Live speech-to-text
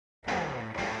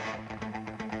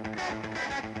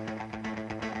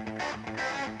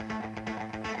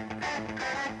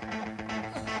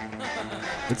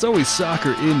It's Always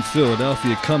Soccer in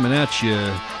Philadelphia, coming at you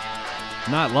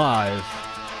not live,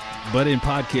 but in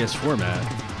podcast format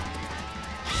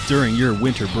during your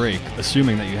winter break,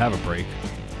 assuming that you have a break.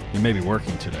 You may be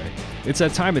working today. It's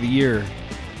that time of the year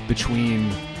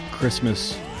between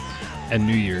Christmas and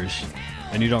New Year's,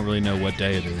 and you don't really know what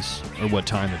day it is, or what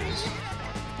time it is,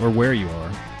 or where you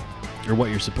are, or what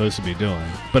you're supposed to be doing.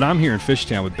 But I'm here in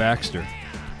Fishtown with Baxter.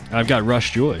 I've got Russ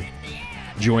Joy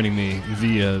joining me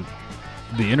via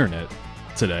the internet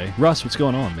today. Russ, what's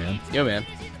going on, man? Yo, man.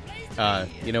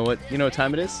 You know what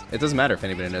time it is? It doesn't matter if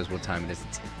anybody knows what time it is.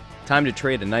 It's time to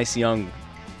trade a nice young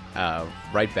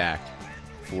right back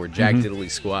for Jack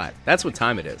Diddley Squat. That's what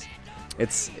time it is.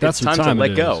 It's time to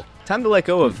let go. Time to let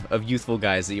go of youthful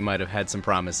guys that you might have had some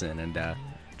promise in and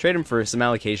trade them for some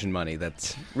allocation money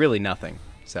that's really nothing.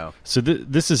 So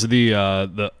this is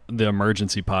the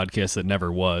emergency podcast that never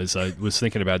was. I was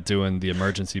thinking about doing the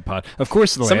emergency pod. Of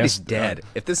course, somebody's dead.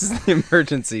 If this is the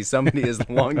emergency, somebody is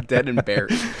long dead and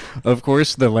buried. Of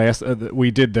course, the last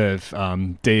we did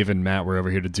the Dave and Matt were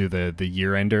over here to do the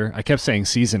year ender. I kept saying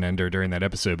season ender during that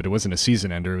episode, but it wasn't a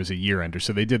season ender; it was a year ender.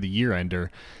 So they did the year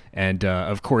ender, and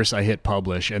of course, I hit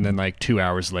publish, and then like 2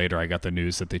 hours later, I got the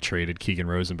news that they traded Keegan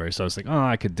Rosenberry. So I was like, oh,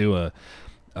 I could do a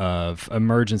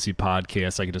emergency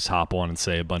podcast. I could just hop on and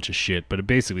say a bunch of shit, but it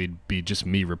basically be just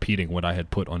me repeating what I had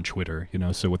put on Twitter,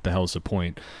 so what the hell's the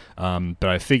point? But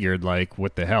I figured, like,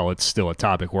 what the hell, it's still a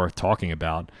topic worth talking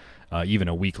about even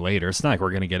a week later. It's not like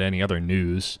we're going to get any other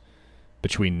news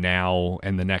between now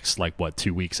and the next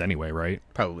 2 weeks anyway, right?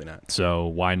 Probably not. So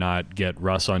why not get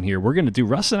Russ on here?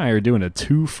 Russ and I are doing a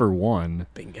 2-for-1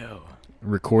 bingo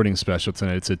recording special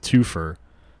tonight. It's a twofer.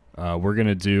 We're going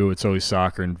to do It's Always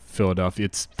Soccer in Philadelphia.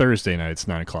 It's Thursday night. It's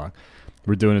 9 o'clock.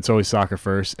 We're doing It's Always Soccer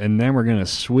first, and then we're going to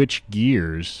switch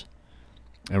gears,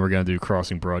 and we're going to do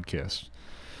Crossing Broadcast.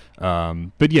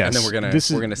 But yes. And then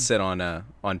we're gonna sit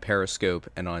on Periscope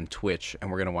and on Twitch,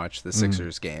 and we're going to watch the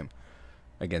Sixers game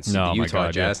against the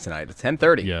Utah Jazz tonight at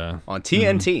 10:30 on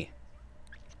TNT.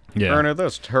 Yeah. Erner,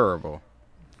 that's terrible.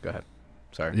 Go ahead.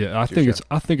 Sorry. Yeah, I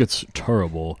think it's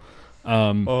terrible.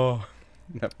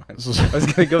 Never mind. I was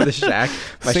going to go with the Shaq.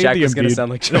 My Shaq was going to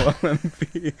sound like Joel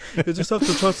Embiid. You just have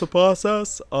to trust the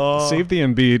process. Save the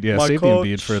Embiid. Yeah, save coach,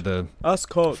 the Embiid for the... Ask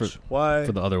coach. Why?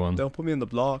 For the other one. Don't put me in the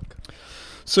block.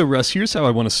 So, Russ, here's how I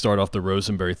want to start off the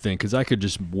Rosenberry thing, because I could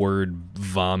just word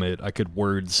vomit. I could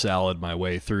word salad my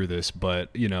way through this,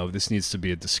 but, this needs to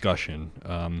be a discussion.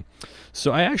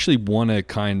 So I actually want to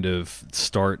kind of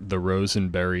start the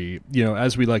Rosenberry,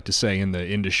 as we like to say in the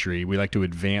industry, we like to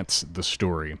advance the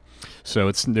story.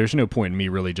 So there's no point in me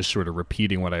really just sort of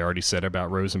repeating what I already said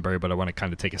about Rosenberry, but I want to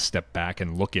kind of take a step back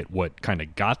and look at what kind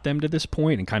of got them to this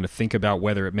point and kind of think about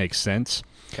whether it makes sense.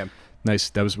 Okay.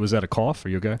 Nice. Was that a cough? Are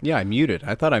you okay? Yeah, I muted.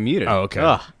 I thought I muted. Oh, okay.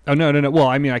 Ugh. Oh, no. Well,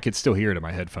 I mean, I could still hear it in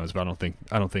my headphones, but I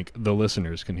don't think the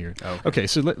listeners can hear it. Oh, okay.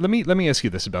 So let me ask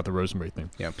you this about the Rosenberry thing.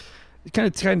 Yeah. Kind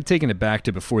of taking it back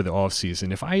to before the off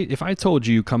season. If I told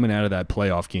you coming out of that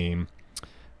playoff game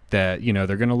that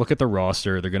they're going to look at the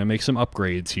roster, they're going to make some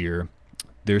upgrades here.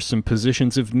 There's some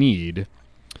positions of need.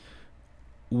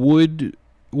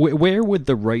 Where would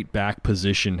the right back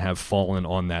position have fallen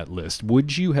on that list?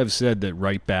 Would you have said that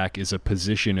right back is a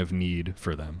position of need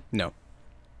for them? No.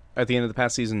 At the end of the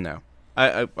past season, no.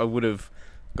 I would have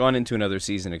gone into another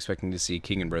season expecting to see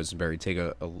Keegan Rosenberry take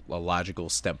a logical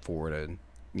step forward and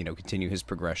continue his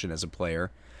progression as a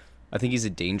player. I think he's a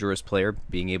dangerous player,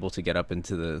 being able to get up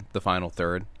into the final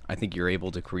third. I think you're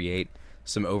able to create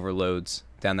some overloads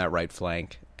down that right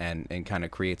flank and kind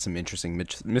of create some interesting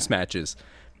mismatches.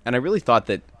 And I really thought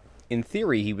that, in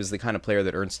theory, he was the kind of player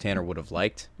that Ernst Tanner would have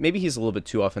liked. Maybe he's a little bit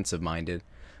too offensive-minded.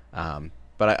 But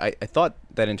I thought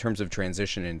that in terms of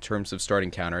transition, in terms of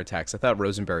starting counterattacks, I thought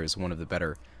Rosenberry was one of the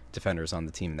better defenders on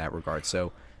the team in that regard.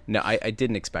 So, no, I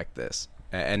didn't expect this.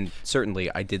 And certainly,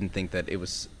 I didn't think that it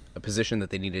was a position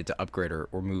that they needed to upgrade or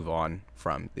move on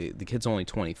from. The kid's only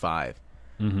 25.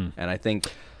 Mm-hmm. And I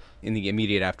think in the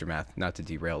immediate aftermath, not to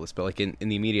derail this, but in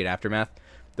the immediate aftermath,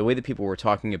 the way that people were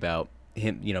talking about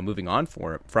him, moving on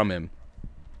from him,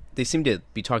 they seemed to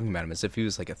be talking about him as if he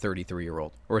was like a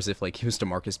 33-year-old, or as if he was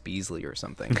DeMarcus Beasley or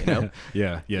something.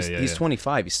 Yeah. He's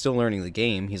 25. He's still learning the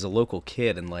game. He's a local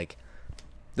kid, and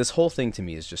this whole thing to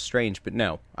me is just strange. But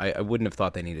no, I wouldn't have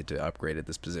thought they needed to upgrade at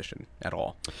this position at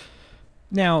all.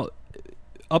 Now,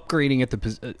 upgrading at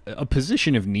a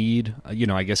position of need,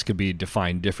 I guess could be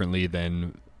defined differently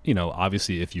than.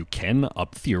 Obviously, if you can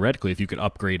theoretically, if you could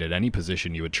upgrade at any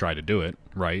position, you would try to do it,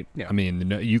 right? Yeah. I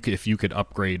mean, if you could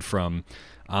upgrade from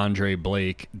Andre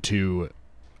Blake to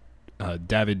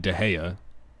David De Gea,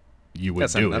 you would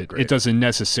That's not do an it. upgrade. It doesn't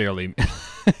necessarily.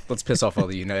 Let's piss off all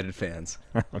the United fans.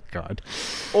 Oh God.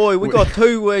 Oi, we got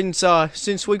 2 wins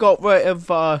since we got rid of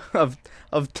Jose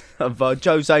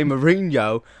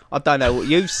Mourinho. I don't know what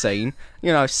you've seen.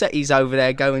 You know, City's over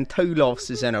there going 2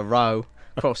 losses in a row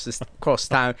across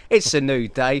town. It's a new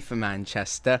day for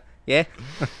Manchester. Yeah,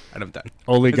 and I'm done.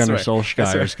 Ole Gunnar That's right.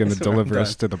 Solskjaer is going to That's right. deliver I'm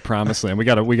us to the promised land. We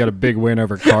got a big win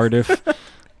over Cardiff,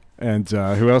 and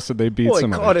who else did they beat?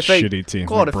 Some other shitty team.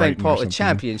 Cardiff Brighton ain't or part of the something.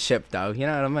 championship, though. You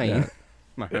know what I mean? Yeah.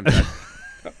 I'm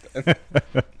done.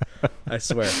 I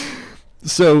swear.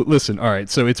 So listen, all right.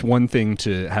 So it's one thing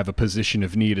to have a position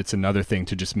of need. It's another thing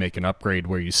to just make an upgrade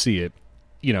where you see it.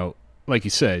 You know, like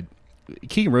you said,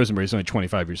 Keegan Rosenberry is only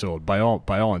 25 years old. By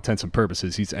all intents and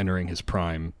purposes, he's entering his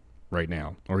prime right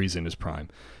now, or he's in his prime.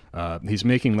 He's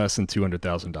making less than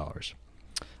 $200,000.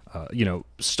 You know,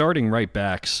 starting right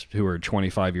backs who are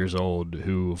 25 years old,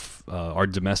 who are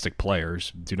domestic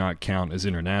players, do not count as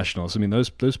internationals. I mean, those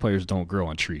players don't grow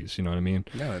on trees. You know what I mean?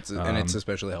 No, and it's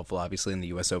especially helpful, obviously, in the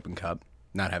U.S. Open Cup,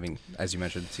 not having, as you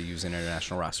mentioned, to use an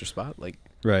international roster spot. Like,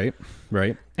 Right.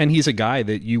 And he's a guy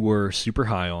that you were super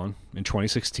high on in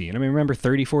 2016. I mean, remember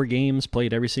 34 games,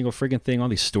 played every single friggin' thing, all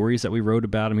these stories that we wrote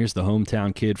about him. Here's the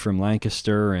hometown kid from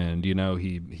Lancaster, and, you know,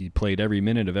 he played every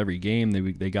minute of every game.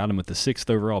 They got him with the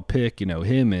 6th overall pick, you know,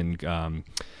 him and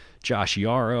Josh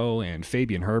Yarrow and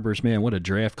Fabian Herbers. Man, what a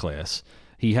draft class.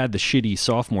 He had the shitty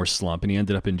sophomore slump, and he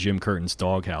ended up in Jim Curtin's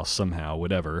doghouse somehow,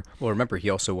 whatever. well, remember, he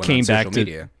also went Came on back social to-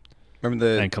 media.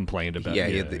 Remember And complained about yeah,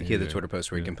 it. he had the Twitter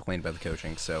post where he complained about the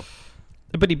coaching. So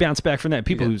But he bounced back from that.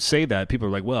 People did. who say that, people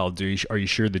are like, well, are you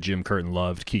sure that Jim Curtin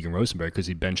loved Keegan Rosenberry because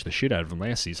he benched the shit out of him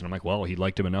last season? I'm like, well, he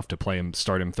liked him enough to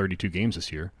start him 32 games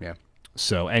this year. yeah,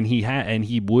 So, and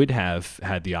he would have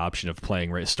had the option of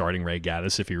starting Ray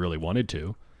Gaddis if he really wanted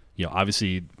to. You know,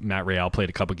 obviously Matt Real played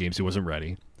a couple games he wasn't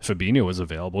ready. Fabinho was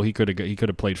available. He could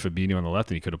have played Fabinho on the left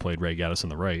and he could have played Ray Gaddis on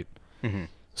the right. Mm-hmm.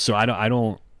 So I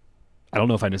don't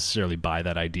know if I necessarily buy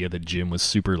that idea that Jim was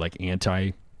super like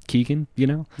anti Keegan, you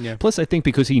know? Yeah. Plus I think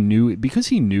because he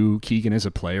knew Keegan as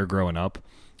a player growing up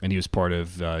and he was part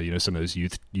of you know, some of those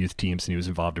youth teams and he was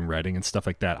involved in Reading and stuff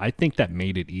like that. I think that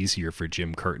made it easier for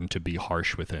Jim Curtin to be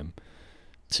harsh with him,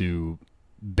 to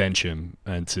bench him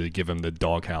and to give him the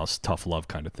doghouse tough love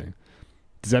kind of thing.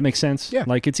 Does that make sense? Yeah.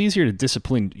 Like it's easier to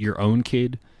discipline your own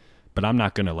kid, but I'm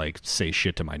not going to like say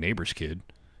shit to my neighbor's kid.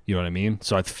 You know what I mean?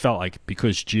 So I felt like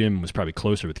because Jim was probably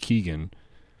closer with Keegan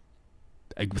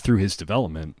through his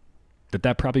development,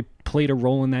 that probably played a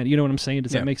role in that. You know what I'm saying?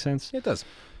 Does that make sense? it does.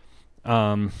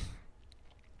 So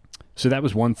that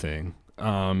was one thing.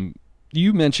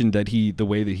 You mentioned that the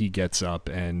way that he gets up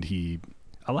and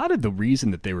a lot of the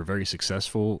reason that they were very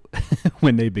successful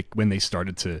when they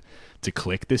started to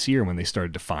click this year, when they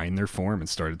started to find their form and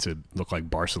started to look like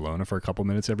Barcelona for a couple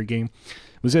minutes every game,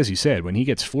 was, as you said, when he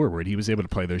gets forward, he was able to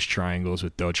play those triangles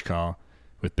with Dojkal,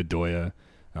 with Bedoya,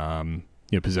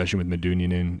 you know, possession with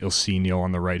Medunjanin, Ilsinho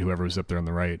on the right, whoever was up there on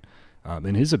the right.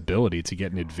 And his ability to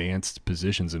get in advanced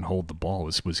positions and hold the ball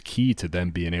was key to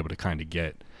them being able to kind of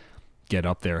get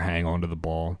up there, hang onto the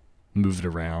ball, move it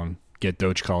around, get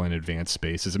Dojkal in advanced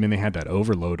spaces. I mean, they had that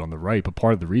overload on the right, but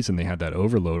part of the reason they had that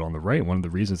overload on the right, one of the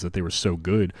reasons that they were so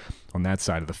good on that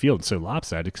side of the field, so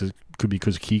lopsided, could be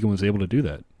because Keegan was able to do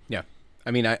that. Yeah,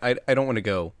 I mean, I don't want to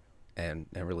go and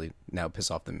really now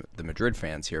piss off the Madrid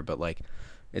fans here, but like,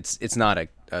 it's not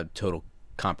a total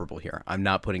comparable here. I'm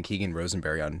not putting Keegan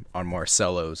Rosenberry on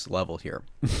Marcelo's level here,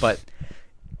 but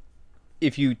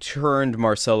if you turned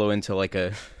Marcelo into like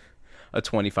a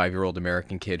 25-year-old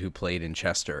American kid who played in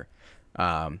Chester,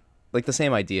 like the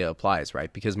same idea applies,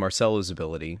 right? Because Marcelo's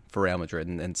ability for Real Madrid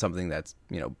and something that's,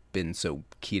 you know, been so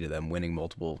key to them winning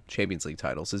multiple Champions League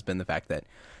titles has been the fact that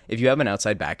if you have an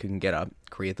outside back who can get up,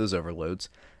 create those overloads,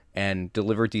 and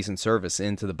deliver decent service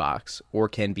into the box, or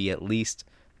can be at least,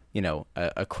 you know,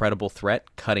 a credible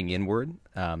threat cutting inward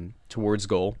towards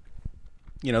goal,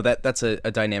 you know, that's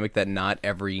a dynamic that not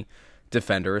every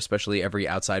defender, especially every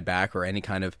outside back or any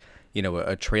kind of, you know,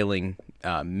 a trailing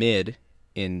mid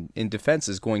in defense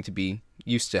is going to be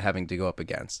used to having to go up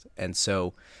against. And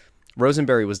so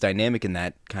Rosenberry was dynamic in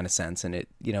that kind of sense, and it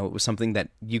was something that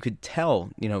you could tell,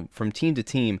 you know, from team to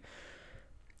team.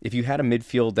 If you had a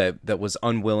midfield that was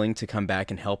unwilling to come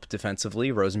back and help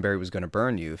defensively, Rosenberry was going to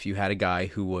burn you. If you had a guy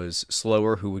who was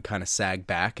slower, who would kind of sag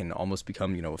back and almost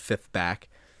become, you know, a fifth back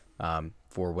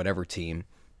for whatever team,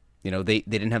 you know, they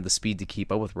didn't have the speed to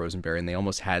keep up with Rosenberry, and they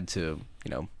almost had to, you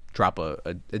know, drop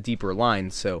a deeper line.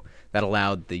 So that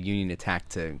allowed the Union attack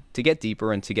to get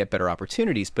deeper and to get better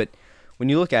opportunities. But when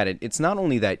you look at it, it's not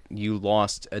only that you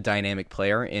lost a dynamic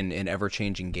player in an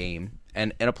ever-changing game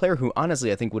and a player who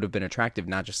honestly I think would have been attractive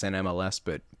not just in MLS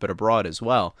but abroad as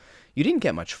well. You didn't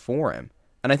get much for him,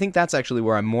 and I think that's actually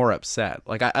where I'm more upset.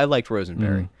 Like I liked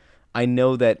Rosenberry. I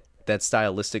know that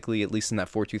stylistically, at least in that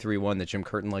 4-2-3-1 that Jim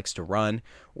Curtin likes to run,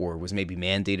 or was maybe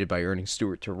mandated by Ernie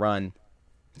Stewart to run,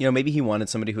 you know, maybe he wanted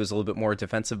somebody who was a little bit more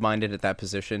defensive-minded at that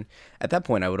position. At that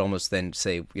point, I would almost then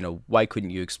say, you know, why couldn't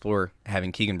you explore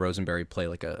having Keegan Rosenberry play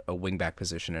like a wing-back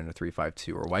position in a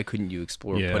 3-5-2, or why couldn't you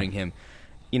explore putting him,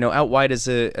 you know, out wide as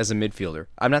a midfielder?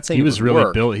 I'm not saying he was really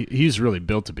work. built. He's really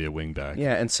built to be a wing-back.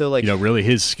 Yeah, and so like, you know, really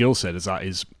his skill set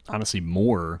is honestly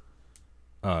more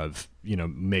of, you know,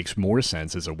 makes more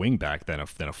sense as a wing-back than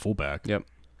a fullback. Yep.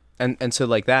 And so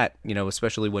like that, you know,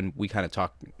 especially when we kind of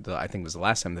talked, I think it was the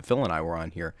last time that Phil and I were on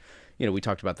here, you know, we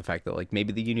talked about the fact that like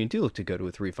maybe the Union do look to go to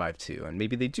a 3-5-2, and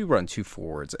maybe they do run 2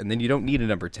 forwards, and then you don't need a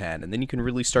number 10, and then you can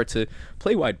really start to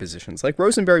play wide positions. Like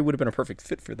Rosenberry would have been a perfect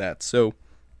fit for that. So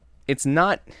it's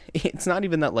not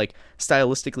even that like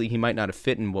stylistically he might not have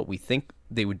fit in what we think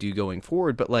they would do going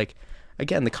forward, but like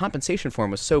again, the compensation for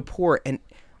him was so poor. And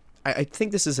I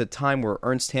think this is a time where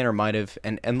Ernst Tanner might have,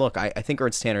 and look, I think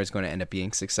Ernst Tanner is going to end up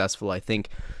being successful. I think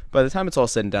by the time it's all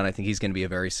said and done, I think he's going to be a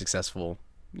very successful,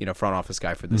 you know, front office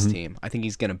guy for this team. I think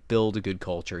he's going to build a good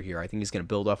culture here. I think he's going to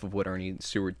build off of what Ernie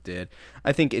Stewart did.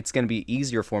 I think it's going to be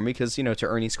easier for me because, you know, to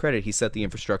Ernie's credit, he set the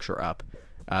infrastructure up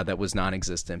that was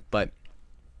non-existent. But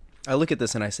I look at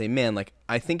this and I say, man, like,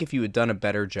 I think if you had done a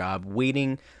better job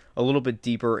waiting a little bit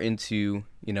deeper into,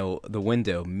 you know, the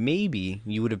window, maybe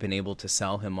you would have been able to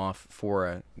sell him off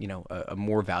for a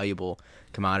more valuable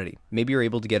commodity. Maybe you're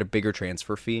able to get a bigger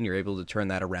transfer fee and you're able to turn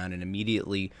that around and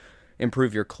immediately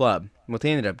improve your club. What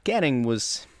they ended up getting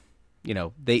was, you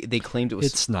know, they claimed it was.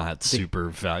 It's not super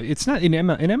value. It's not in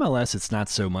MLS. It's not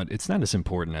so much. It's not as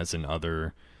important as in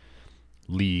other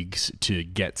leagues to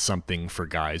get something for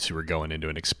guys who are going into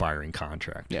an expiring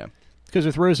contract. Yeah. Because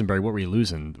with Rosenberry, what were you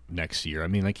losing next year? I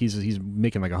mean, like he's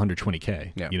making like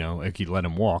 $120K. Yeah. You know, like you let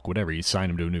him walk, whatever. You sign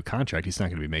him to a new contract, he's not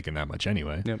going to be making that much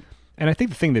anyway. Yep. And I think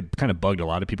the thing that kind of bugged a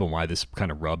lot of people, and why this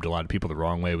kind of rubbed a lot of people the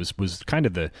wrong way, was kind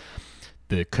of the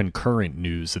concurrent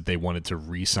news that they wanted to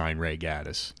re-sign Ray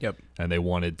Gaddis. Yep. And they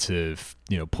wanted to,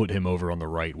 you know, put him over on the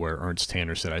right, where Ernst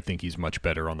Tanner said, I think he's much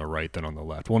better on the right than on the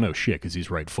left. Well, no shit, because he's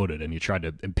right-footed.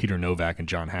 And Peter Novak and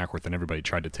John Hackworth and everybody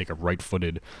tried to take a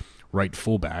right-footed right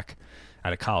fullback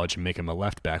out of college and make him a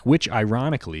left back, which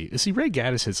ironically, Ray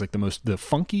Gaddis has like the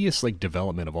funkiest like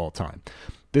development of all time.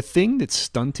 The thing that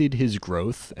stunted his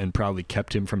growth and probably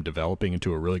kept him from developing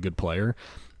into a really good player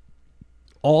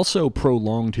also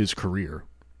prolonged his career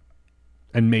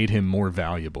and made him more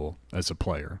valuable as a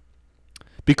player.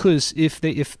 Because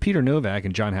if Peter Novak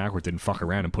and John Hackworth didn't fuck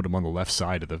around and put him on the left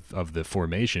side of the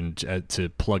formation to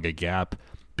plug a gap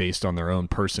based on their own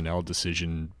personnel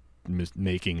decision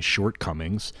making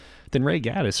shortcomings, then Ray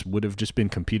Gaddis would have just been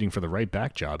competing for the right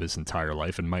back job his entire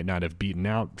life and might not have beaten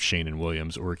out Shane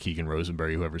Williams or Keegan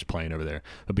Rosenberry, whoever's playing over there.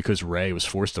 But because Ray was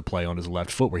forced to play on his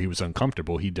left foot where he was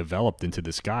uncomfortable, he developed into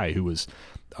this guy who was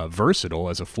versatile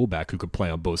as a fullback who could play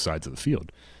on both sides of the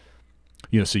field.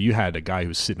 You know, so you had a guy who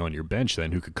was sitting on your bench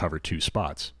then who could cover 2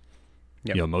 spots.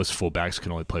 Yep. You know, most fullbacks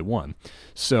can only play 1.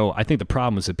 So I think the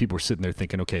problem is that people were sitting there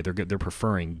thinking, okay, they're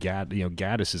preferring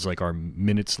Gaddis is like our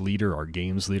minutes leader, our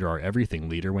games leader, our everything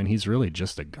leader, when he's really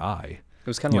just a guy. It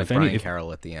was kind of like Brian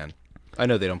Carroll at the end. I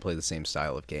know they don't play the same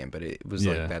style of game, but it was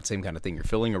like that same kind of thing. You're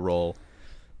filling a role.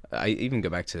 I even go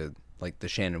back to like the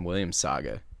Shannon Williams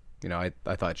saga. You know,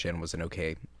 I thought Shannon was an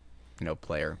okay, you know,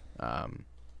 player.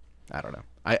 I don't know.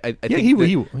 I think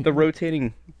the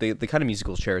rotating, the kind of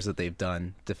musical chairs that they've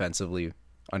done defensively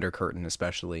under Curtin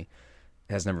especially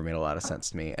has never made a lot of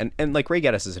sense to me. And like Ray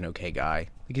Gaddis is an okay guy.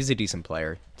 Like he's a decent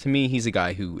player. To me, he's a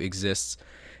guy who exists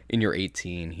in your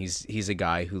 18. He's a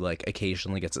guy who like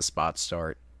occasionally gets a spot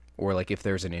start, or like if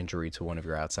there's an injury to one of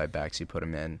your outside backs, you put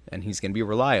him in and he's going to be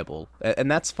reliable.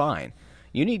 And that's fine.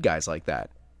 You need guys like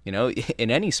that. You know, in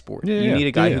any sport, you need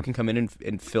a guy who can come in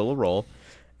and fill a role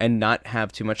and not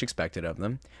have too much expected of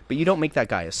them. But you don't make that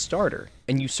guy a starter.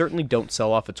 And you certainly don't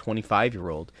sell off a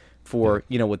 25-year-old for,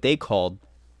 you know, what they called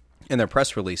in their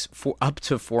press release for up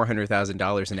to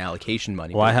 $400,000 in allocation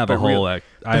money. Well, I have a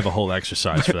whole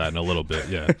exercise for that in a little bit,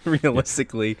 yeah.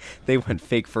 Realistically, they went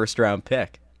fake first-round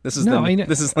pick. This is I know.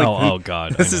 This is like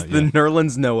This is the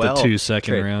Nerlens Noel, the 2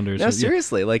 second rounders. No,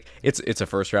 seriously, like it's a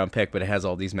first-round pick, but it has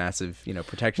all these massive, you know,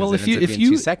 protections. Well, if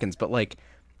you 2 seconds, but like,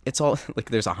 it's all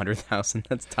like there's 100,000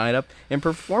 that's tied up in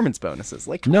performance bonuses.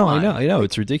 Like, come on. I know,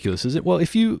 it's ridiculous. Is it? Well,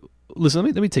 if you listen,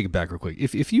 let me take it back real quick.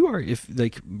 If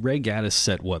like Ray Gaddis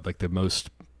set what, like the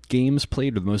most games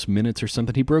played or the most minutes or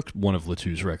something, he broke one of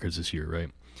Latu's records this year,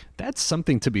 right? That's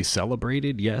something to be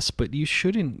celebrated, yes, but you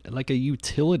shouldn't, like a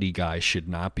utility guy should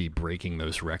not be breaking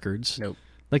those records. Nope.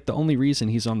 Like the only reason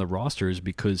he's on the roster is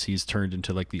because he's turned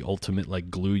into like the ultimate like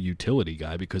glue utility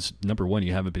guy because number one,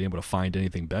 you haven't been able to find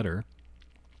anything better.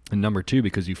 And number two,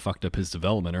 because you fucked up his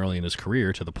development early in his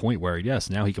career to the point where, yes,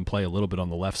 now he can play a little bit on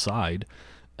the left side.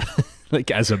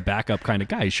 Like as a backup kind of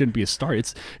guy, he shouldn't be a star.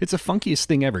 It's the funkiest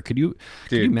thing ever. Could you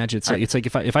imagine? It's like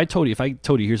if I told you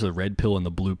here's the red pill and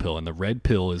the blue pill, and the red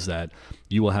pill is that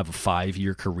you will have a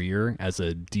 5-year career as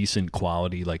a decent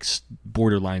quality like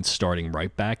borderline starting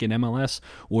right back in MLS,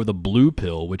 or the blue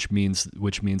pill, which means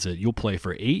that you'll play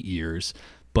for 8 years,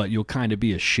 but you'll kind of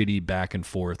be a shitty back and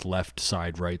forth left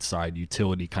side right side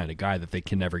utility kind of guy that they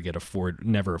can never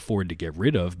afford to get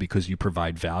rid of because you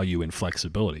provide value and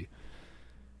flexibility.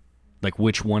 Like,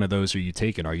 which one of those are you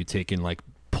taking? Are you taking, like,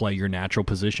 play your natural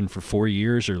position for 4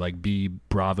 years or, like, be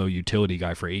Bravo utility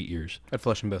guy for 8 years? I'd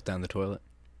flush them both down the toilet.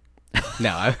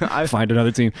 No, I find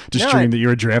another team. Just dream that you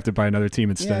were drafted by another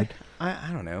team instead. Yeah,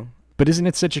 I don't know. But isn't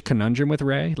it such a conundrum with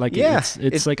Ray? Like, yeah,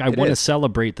 it's like I want to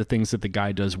celebrate the things that the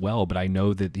guy does well, but I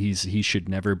know that he should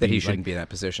never be. That he shouldn't be in that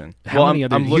position. How many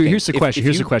other? Here's the question.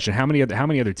 Here's the question. How many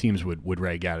other teams would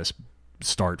Ray Gaddis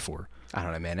start for? I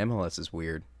don't know, man. MLS is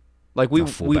weird. Like we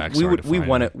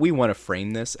want to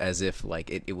frame this as if like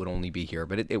it would only be here,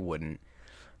 but it wouldn't.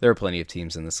 There are plenty of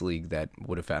teams in this league that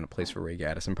would have found a place for Ray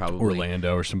Gaddis, and probably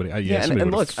Orlando or somebody.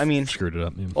 And look, I mean, screwed it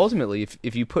up. Yeah. Ultimately,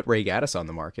 if you put Ray Gaddis on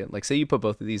the market, like say you put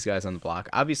both of these guys on the block,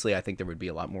 obviously I think there would be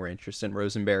a lot more interest in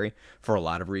Rosenberry for a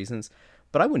lot of reasons.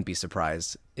 But I wouldn't be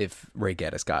surprised if Ray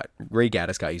Gaddis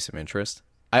got you some interest.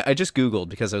 I just Googled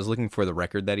because I was looking for the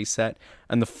record that he set,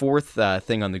 and the fourth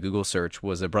thing on the Google search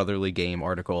was a Brotherly Game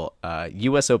article,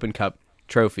 U.S. Open Cup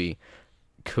trophy,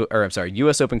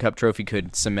 U.S. Open Cup trophy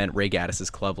could cement Ray Gaddis'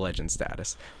 club legend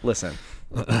status. Listen,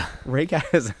 Ray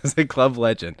Gaddis is a club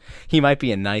legend. He might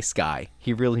be a nice guy.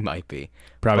 He really might be.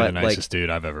 Probably the nicest dude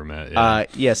I've ever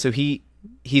met. Yeah. So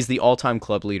he's the all-time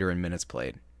club leader in minutes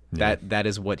played. That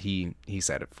is what he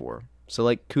set it for. So,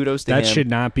 like, kudos to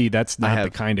him. That's not the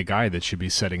kind of guy that should be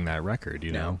setting that record,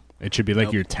 you know? It should be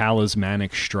like your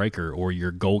talismanic striker or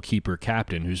your goalkeeper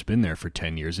captain who's been there for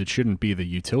 10 years. It shouldn't be the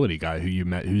utility guy who you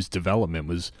met whose development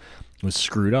was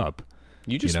screwed up.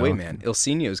 You just wait, man.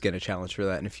 Ilsinho's going to challenge for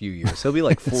that in a few years. He'll be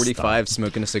like 45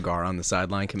 smoking a cigar on the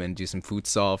sideline, come in and do some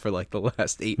futsal for like the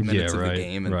last 8 minutes of the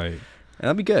game. And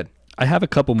that'll be good. I have a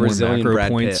couple more macro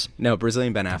Brad points. Pitt. No,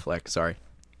 Brazilian Ben Affleck. Sorry.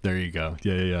 There you go.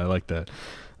 Yeah. I like that.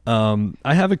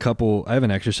 I have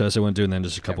an exercise I want to do, and then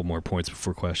just a couple more points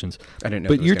before questions. I didn't know.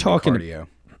 But you're talking cardio.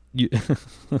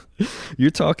 You're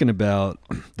talking about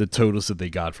the totals that they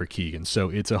got for Keegan. So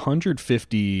it's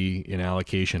 150 in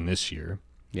allocation this year.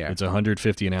 Yeah, it's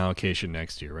 150 in allocation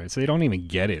next year, right? So they don't even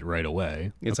get it right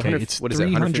away. It's what is it?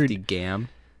 150 GAM.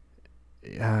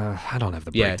 I don't have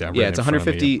the breakdown. Yeah, it's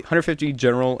 150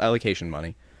 general allocation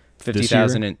money.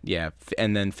 50,000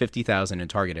 and then 50,000 in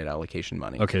targeted allocation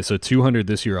money. Okay, so 200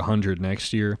 this year, 100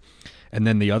 next year, and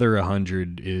then the other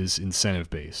 100 is incentive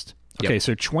based. Okay,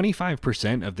 so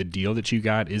 25% of the deal that you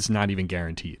got is not even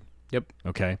guaranteed. Yep.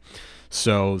 Okay,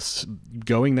 so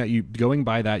going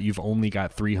by that, you've only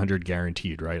got 300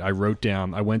 guaranteed, right? I went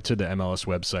to the MLS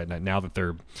website, and now that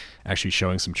they're actually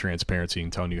showing some transparency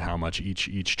and telling you how much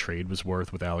each trade was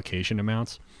worth with allocation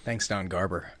amounts. Thanks, Don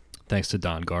Garber. Thanks to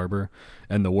Don Garber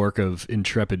and the work of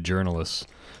intrepid journalists.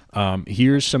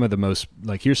 Here's some of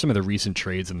the recent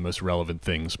trades and the most relevant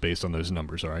things based on those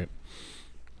numbers. All right.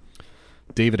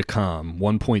 David Accam,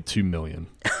 $1.2 million.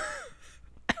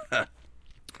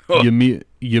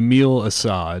 Yamil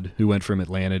Assad, who went from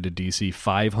Atlanta to DC,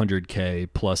 $500K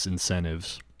plus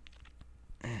incentives.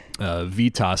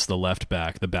 Vitas,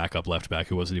 the backup left back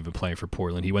who wasn't even playing for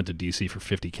Portland, he went to DC for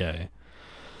 $50K.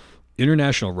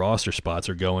 International roster spots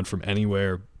are going from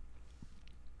anywhere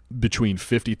between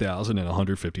 50,000 and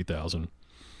 150,000.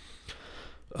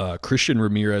 Christian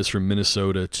Ramirez from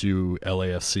Minnesota to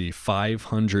LAFC,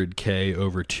 $500K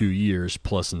over 2 years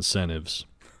plus incentives.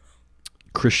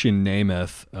 Christian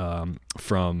Nemeth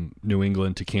from New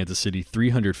England to Kansas City,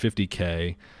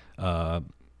 $350K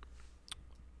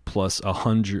plus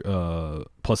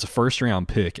plus a first round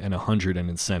pick and 100 in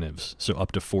incentives, so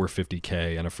up to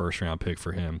 $450K and a first round pick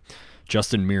for him.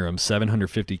 Justin Miram,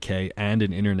 $750K and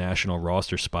an international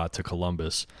roster spot to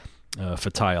Columbus.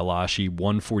 Fatai Alashi,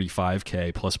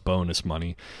 $145K plus bonus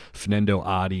money. Fernando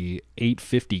Adi,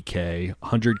 $850K,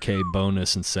 $100K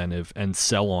bonus incentive, and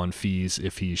sell-on fees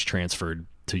if he's transferred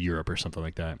to Europe or something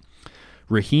like that.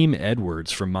 Raheem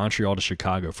Edwards from Montreal to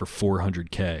Chicago for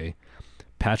 $400K.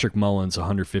 Patrick Mullins,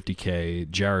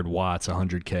 $150K. Jared Watts,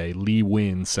 $100K. Lee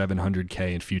Wynn,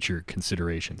 $700K in future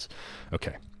considerations.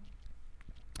 Okay.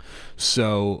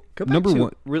 So Go back number to,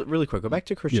 one, really quick. Go back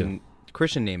to Christian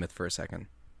Namath for a second.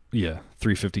 yeah,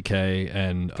 350K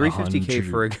and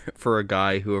 350K 100 for a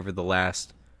guy who over the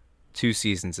last 2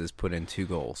 seasons has put in 2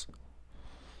 goals.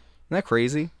 Isn't that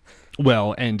crazy?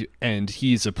 Well, and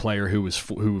he's a player who was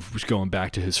going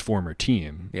back to his former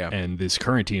team, Yeah. and this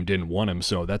current team didn't want him,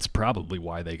 so that's probably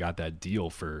why they got that deal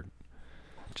for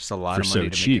Just a lot for of so money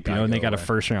to cheap, make a guy and they go got a away.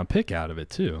 first-round pick out of it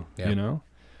too, Yeah.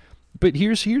 But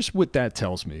here's what that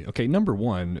tells me. Okay, number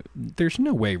one, there's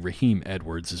no way Raheem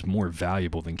Edwards is more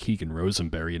valuable than Keegan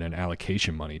Rosenberry in an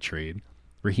allocation money trade.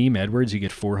 Raheem Edwards, you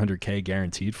get 400K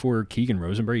guaranteed for. Keegan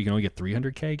Rosenberry, you can only get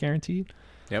 300K guaranteed.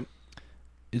 Yep.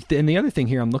 And the other thing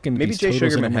here, I'm looking at Maybe these Jay totals,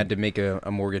 and Sugarman I'm had to make a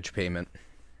mortgage payment.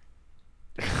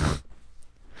 I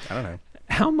don't know.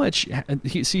 how much?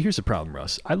 See, here's the problem,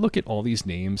 Russ. I look at all these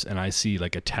names and I see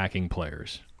like attacking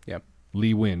players. Yep.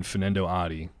 Lee Wynn, Fernando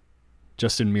Adi,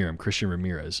 Justin Miram, Christian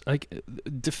Ramirez. Like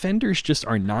defenders just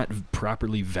are not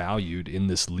properly valued in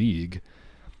this league,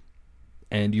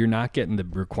 and you're not getting the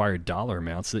required dollar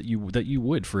amounts that you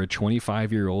would for a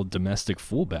 25-year-old domestic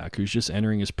fullback who's just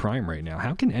entering his prime right now.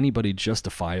 How can anybody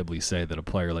justifiably say that a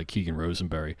player like Keegan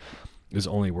Rosenberry is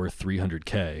only worth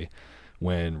 300K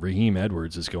when Raheem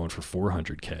Edwards is going for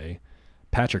 400K?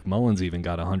 Patrick Mullins even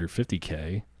got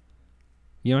 150K.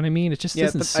 You know what I mean? It just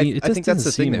doesn't seem. I think that's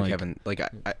the thing, though, like, Kevin. Like,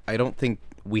 I don't think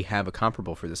we have a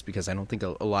comparable for this because I don't think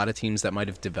a lot of teams that might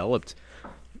have developed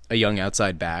a young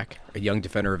outside back, a young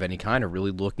defender of any kind, are really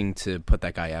looking to put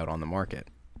that guy out on the market.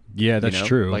 Yeah, that's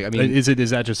true. Like, I mean, is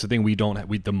that just the thing we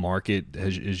don't? The market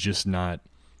is just not.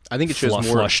 I think it shows more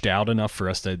flushed out enough for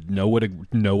us to know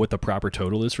what the proper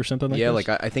total is for something like this. Yeah, like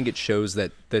I think it shows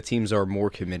that the teams are more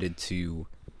committed to,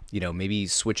 maybe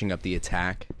switching up the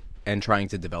attack and trying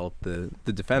to develop the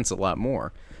defense a lot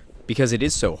more, because it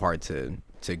is so hard to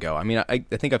go. I mean, I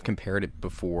think I've compared it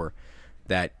before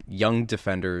that young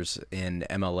defenders in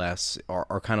MLS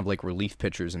are kind of like relief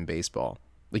pitchers in baseball.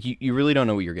 Like you really don't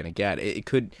know what you're going to get. You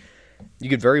could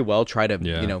very well try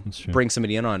to bring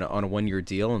somebody in on a 1-year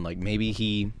deal, and like maybe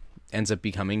he ends up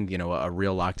becoming a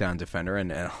real lockdown defender,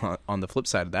 and on the flip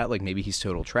side of that, like maybe he's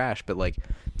total trash. But like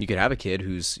you could have a kid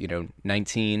who's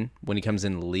 19 when he comes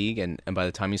in the league, and by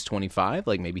the time he's 25,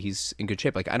 like maybe he's in good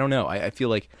shape. Like I don't know. I feel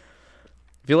like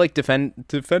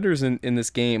defenders in this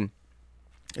game,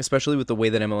 especially with the way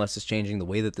that MLS is changing, the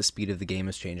way that the speed of the game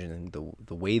is changing, and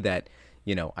the way that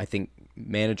I think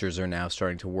managers are now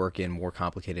starting to work in more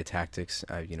complicated tactics.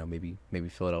 Maybe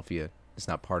Philadelphia is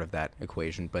not part of that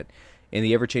equation, but in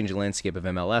the ever-changing landscape of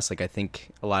MLS, like I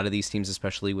think a lot of these teams,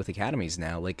 especially with academies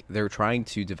now, like they're trying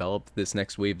to develop this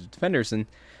next wave of defenders, and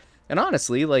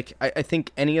honestly, like I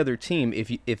think any other team,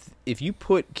 if you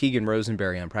put Keegan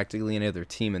Rosenberry on practically any other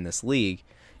team in this league,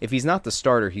 if he's not the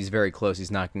starter, he's very close. He's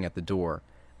knocking at the door,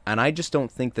 and I just don't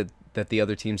think that the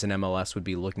other teams in MLS would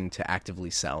be looking to actively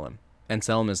sell him and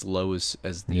sell him as low as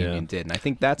the Union did. And I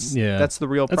think that's the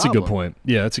real problem. That's a good point.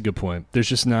 Yeah, that's a good point. There's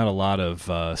just not a lot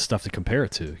of stuff to compare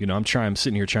it to. I'm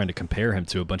sitting here trying to compare him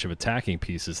to a bunch of attacking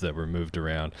pieces that were moved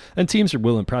around. And teams are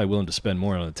probably willing to spend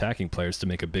more on attacking players to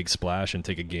make a big splash and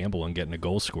take a gamble on getting a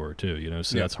goal scorer too.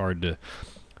 So that's hard to,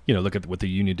 look at what the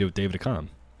Union did with David Accam,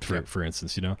 for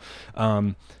instance.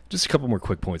 Just a couple more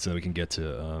quick points, and then we can get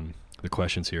to the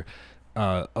questions here.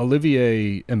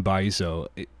 Olivier Mbaizo,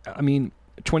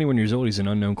 21 years old, he's an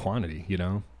unknown quantity,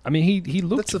 I mean, he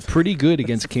looked pretty good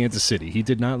against Kansas City. He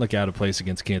did not look out of place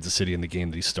against Kansas City in the game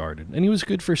that he started. And he was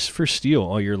good for Steele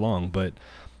all year long, but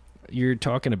you're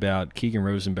talking about Keegan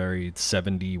Rosenberry,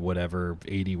 70 whatever,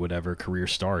 80 whatever career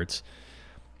starts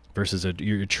versus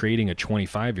you're trading a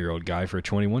 25-year-old guy for a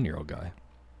 21-year-old guy.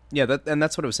 Yeah,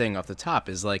 that's what I was saying off the top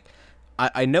is like,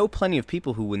 I know plenty of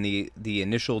people who, when the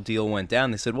initial deal went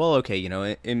down, they said, "Well, okay,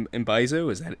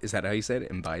 Mbaizo, is that how you said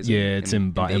it? Mbaizo? Yeah, it's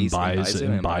Mbaizo.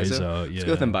 Yeah. Let's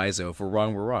go with Mbaizo. If we're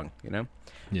wrong, we're wrong.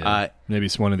 Yeah. Maybe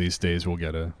it's one of these days we'll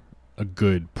get a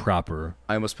good proper.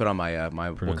 I almost put on my my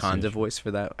Wakanda voice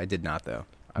for that. I did not though.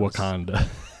 Wakanda.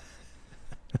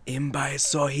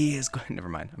 Mbaizo, he is going. Never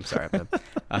mind. I'm sorry.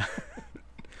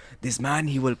 This man,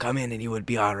 he will come in and he will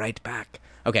be all right back.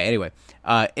 Okay. Anyway,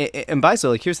 Mbaizo,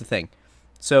 like here's the thing.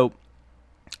 So,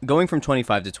 going from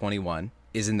 25 to 21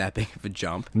 isn't that big of a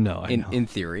jump. No, in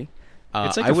theory.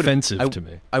 It's like offensive to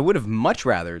me. I would have much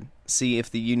rather see if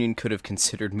the Union could have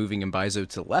considered moving Mbaizo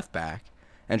to left back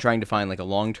and trying to find like a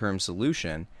long-term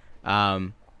solution.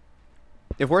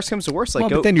 If worse comes to worse,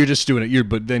 but then you're just doing it.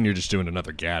 But then you're just doing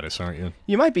another Gaddis, aren't you?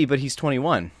 You might be, but he's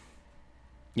 21.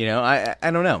 I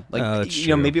don't know. Like,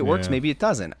 maybe it works, maybe it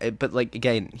doesn't. But like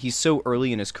again, he's so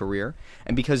early in his career,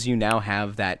 and because you now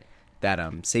have that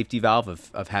safety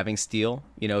valve of having Steele.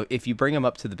 You know, if you bring him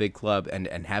up to the big club and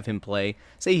have him play,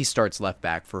 say he starts left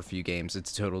back for a few games,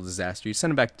 it's a total disaster. You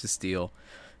send him back to Steele.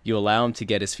 You allow him to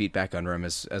get his feet back under him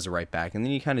as a right back, and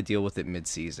then you kind of deal with it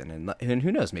mid-season. And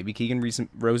who knows, maybe Keegan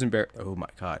Rosenberry, oh my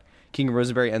God, Keegan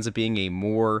Rosenberry ends up being a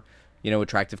more, you know,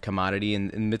 attractive commodity in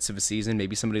the midst of a season.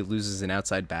 Maybe somebody loses an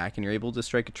outside back and you're able to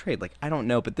strike a trade. Like, I don't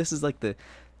know, but this is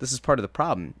part of the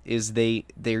problem, is they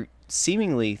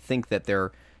seemingly think that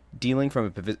they're dealing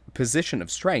from a position of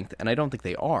strength, and I don't think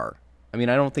they are. I mean,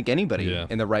 I don't think anybody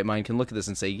in their right mind can look at this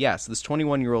and say, yes, this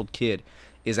 21-year-old kid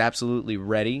is absolutely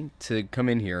ready to come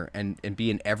in here and be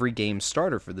an every game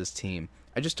starter for this team.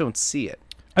 I just don't see it.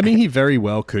 I mean, he very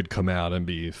well could come out and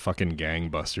be fucking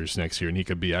gangbusters next year, and he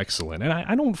could be excellent. And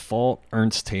I don't fault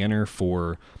Ernst Tanner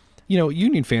for, you know,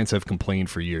 Union fans have complained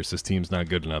for years, this team's not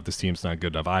good enough, this team's not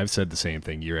good enough. I've said the same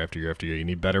thing year after year after year. You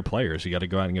need better players. You got to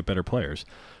go out and get better players.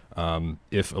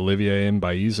 If Olivier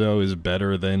Mbaizo is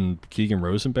better than Keegan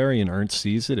Rosenberry and Ernst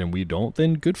sees it and we don't,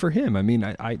 then good for him. I mean,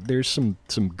 I there's some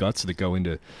guts that go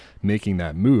into making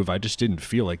that move. I just didn't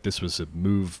feel like this was a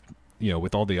move, you know,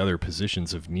 with all the other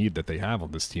positions of need that they have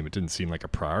on this team. It didn't seem like a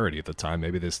priority at the time.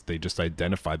 Maybe they just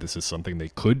identified this as something they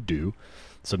could do,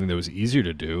 something that was easier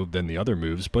to do than the other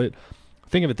moves. But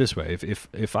think of it this way. This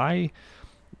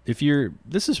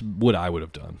is what I would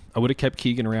have done. I would have kept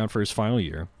Keegan around for his final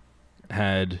year,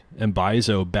 had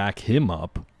Mbaizo back him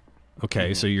up.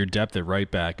 Okay, so your depth at right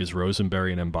back is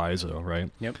Rosenberry and Mbaizo, right?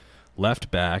 Yep.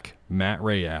 Left back, Matt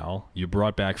Real. You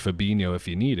brought back Fabinho if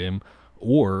you need him,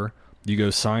 or you go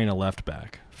sign a left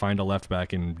back. Find a left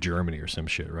back in Germany or some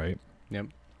shit, right? Yep.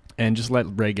 And just let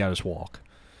Ray Gaddis walk.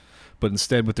 But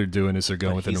instead what they're doing is they're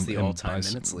going with he's the all-time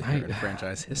minutes leader in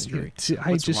franchise history.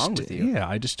 What's wrong with you? Yeah,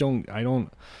 I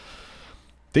don't...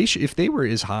 They if they were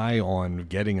as high on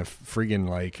getting a friggin'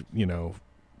 like, you know,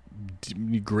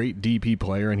 great DP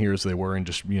player in here as they were, and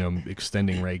just, you know,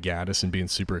 extending Ray Gaddis and being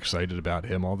super excited about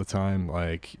him all the time,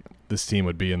 like this team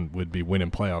would be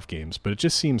winning playoff games. But it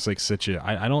just seems like such a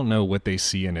I don't know what they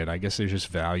see in it. I guess there's just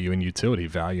value and utility,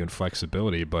 value and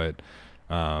flexibility, but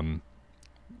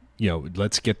you know,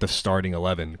 let's get the starting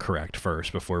 11 correct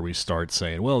first before we start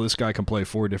saying, well, this guy can play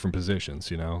 4 different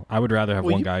positions, you know. I would rather have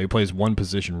one guy who plays one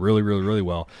position really, really, really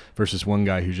well versus one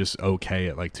guy who's just okay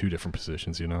at like 2 different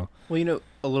positions, you know. Well, you know,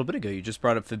 a little bit ago you just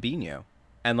brought up Fabinho.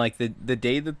 And like the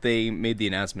day that they made the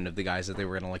announcement of the guys that they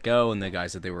were going to let go and the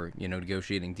guys that they were, you know,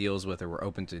 negotiating deals with or were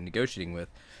open to negotiating with,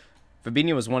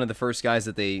 Fabinho was one of the first guys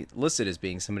that they listed as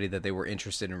being somebody that they were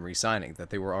interested in re-signing, that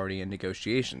they were already in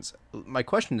negotiations. My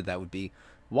question to that would be,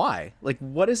 why? Like,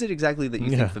 what is it exactly that you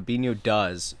think Fabinho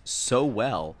does so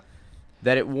well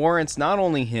that it warrants not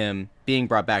only him being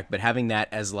brought back, but having that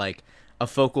as like a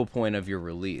focal point of your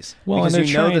release? Well, because and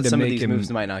you know that some of these moves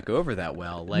might not go over that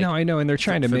well. Like, no, I know, and they're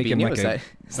trying to make him Fabinho,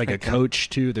 like a coach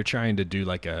too. They're trying to do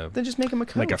like a then just make him a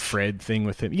coach, like a Fred thing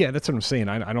with him. Yeah, that's what I'm saying.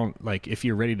 I don't like, if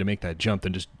you're ready to make that jump,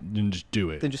 then just do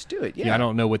it. Then just do it. Yeah, I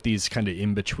don't know what these kind of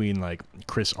in between like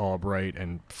Chris Albright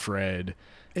and Fred.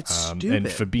 It's stupid. And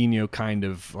Fabinho kind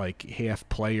of like half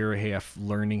player, half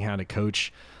learning how to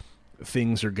coach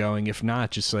things are going. If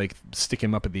not, just like stick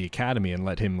him up at the academy and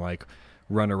let him like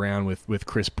run around with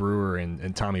Chris Brewer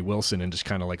and Tommy Wilson and just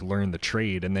kind of like learn the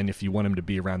trade. And then if you want him to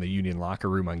be around the Union locker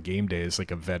room on game days,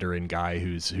 like a veteran guy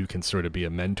who can sort of be a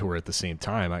mentor at the same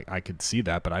time, I could see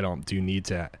that, but do you need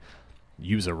to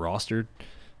use a roster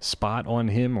spot on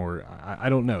him? Or I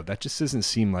don't know. That just doesn't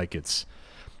seem like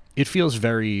it feels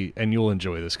very, and you'll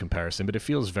enjoy this comparison, but it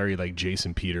feels very like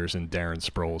Jason Peters and Darren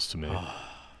Sproles to me. Oh,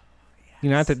 yes. You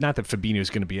know, not that Fabinho's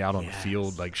going to be out on the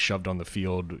field, like shoved on the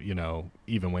field, you know,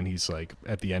 even when he's like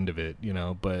at the end of it, you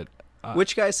know, but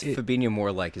which guy's Fabinho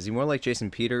more like? Is he more like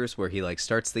Jason Peters, where he like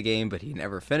starts the game but he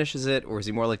never finishes it, or is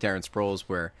he more like Darren Sproles,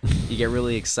 where you get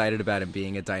really excited about him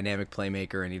being a dynamic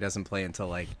playmaker and he doesn't play until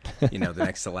like, you know, the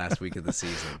next to last week of the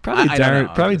season? Probably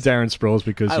Darren Sproles,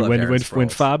 because when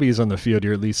Fabi's on the field,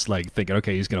 you're at least like thinking,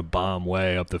 okay, he's going to bomb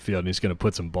way up the field and he's going to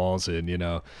put some balls in, you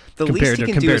know. Compared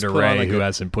to Ray, who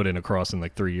hasn't put in a cross in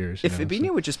like 3 years. If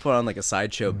Fabinho would just put on like a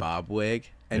sideshow Bob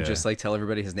wig and just like tell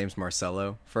everybody his name's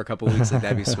Marcelo for a couple of weeks, like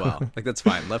that'd be swell. Like, that's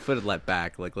fine. Left footed, left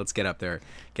back. Like, let's get up there,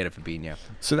 get a Fabinho.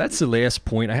 So that's the last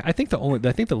point. I think the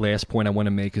last point I want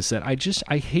to make is that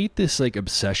I hate this like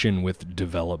obsession with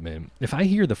development. If I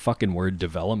hear the fucking word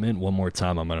development one more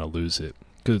time, I'm gonna lose it,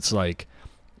 because it's like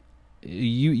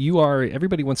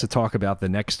everybody wants to talk about the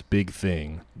next big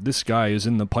thing. This guy is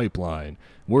in the pipeline.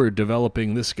 We're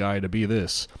developing this guy to be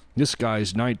this. This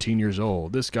guy's 19 years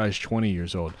old. This guy's 20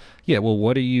 years old. Yeah, well,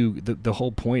 what are you... The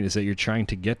whole point is that you're trying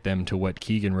to get them to what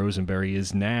Keegan Rosenberry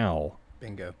is now.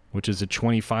 Bingo. which is a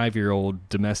 25-year-old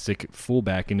domestic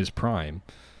fullback in his prime.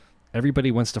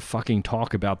 Everybody wants to fucking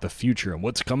talk about the future and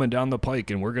what's coming down the pike,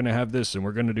 and we're going to have this and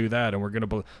we're going to do that and we're going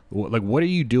to... Like, what are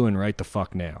you doing right the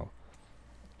fuck now?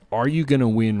 Are you going to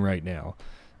win right now?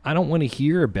 I don't want to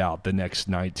hear about the next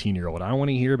 19-year-old. I don't want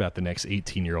to hear about the next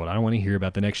 18-year-old. I don't want to hear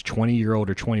about the next 20-year-old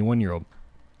or 21-year-old.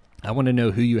 I want to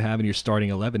know who you have in your starting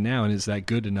 11 now, and is that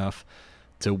good enough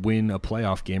to win a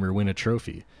playoff game or win a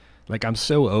trophy? Like, I'm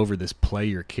so over this play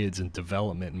your kids and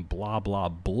development and blah, blah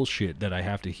bullshit that I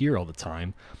have to hear all the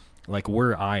time. Like,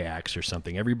 we're Ajax or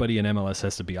something. Everybody in MLS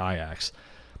has to be Ajax.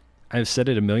 I've said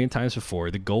it a million times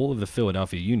before. The goal of the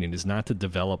Philadelphia Union is not to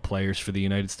develop players for the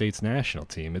United States national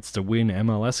team. It's to win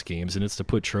MLS games, and it's to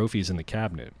put trophies in the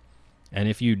cabinet. And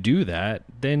if you do that,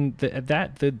 then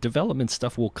the development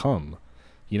stuff will come.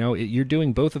 You know, you're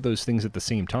doing both of those things at the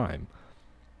same time.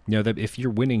 You know, that if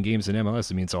you're winning games in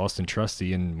MLS, it means Austin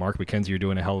Trusty and Mark McKenzie are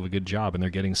doing a hell of a good job, and they're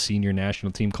getting senior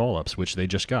national team call-ups, which they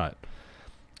just got.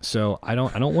 So I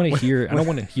don't want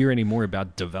to hear any more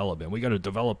about development. We got to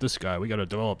develop this guy. We got to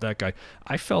develop that guy.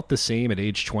 I felt the same at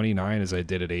age 29 as I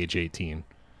did at age 18.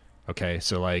 Okay,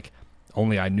 so like,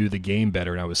 only I knew the game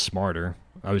better and I was smarter.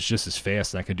 I was just as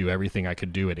fast and I could do everything I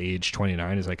could do at age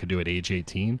 29 as I could do at age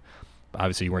 18.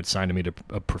 Obviously, you weren't signed to me to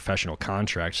a professional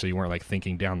contract, so you weren't like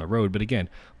thinking down the road. But again,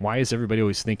 why is everybody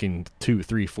always thinking 2,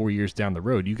 3, 4 years down the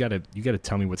road? You gotta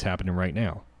tell me what's happening right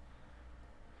now.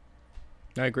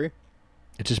 I agree.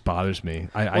 It just bothers me.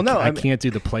 I can't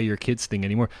do the play your kids thing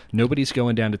anymore. Nobody's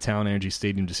going down to Town Energy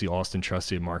Stadium to see Austin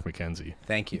Trusty and Mark McKenzie.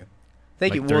 Thank you.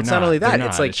 Well, it's not only that.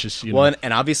 It's like,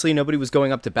 and obviously nobody was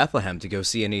going up to Bethlehem to go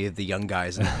see any of the young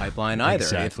guys in the pipeline either.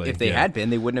 Exactly. If they had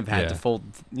been, they wouldn't have had to fold,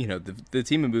 the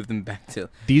team and move them back to.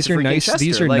 These are nice. Chester.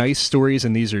 These are nice stories,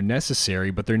 and these are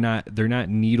necessary, but they're not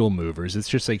needle movers. It's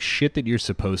just like shit that you're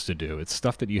supposed to do. It's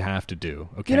stuff that you have to do.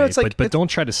 Okay, it's like, but don't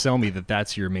try to sell me that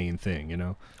that's your main thing. You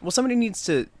know. Well, somebody needs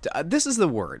to. This is the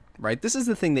word, right? This is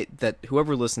the thing that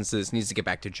whoever listens to this needs to get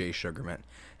back to Jay Sugarman.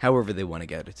 However they want to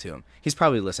get it to him. He's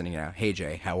probably listening now. Hey,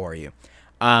 Jay, how are you?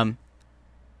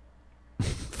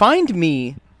 Find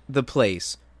me the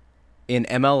place in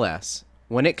MLS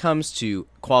when it comes to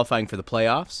qualifying for the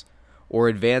playoffs or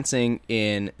advancing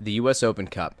in the U.S. Open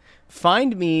Cup.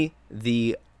 Find me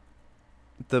the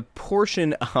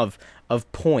portion of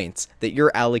points that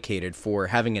you're allocated for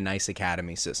having a nice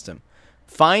academy system.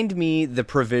 Find me the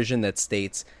provision that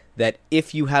states that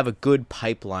if you have a good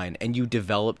pipeline and you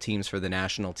develop teams for the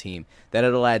national team, that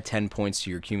it'll add 10 points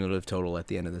to your cumulative total at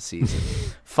the end of the season.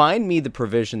 Find me the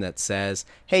provision that says,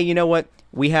 hey, you know what?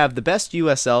 We have the best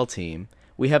USL team.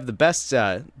 We have the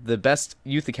best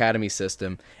youth academy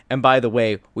system. And by the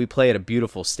way, we play at a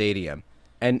beautiful stadium.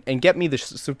 And get me the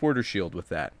supporter shield with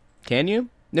that. Can you?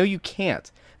 No, you can't.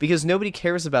 Because nobody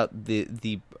cares about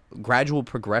the gradual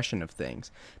progression of things.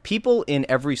 People in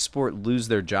every sport lose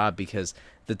their job because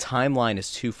the timeline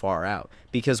is too far out,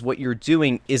 because what you're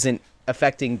doing isn't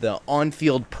affecting the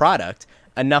on-field product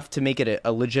enough to make it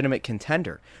a legitimate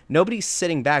contender. Nobody's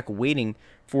sitting back waiting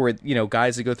for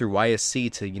guys to go through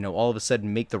YSC to all of a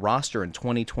sudden make the roster in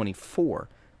 2024.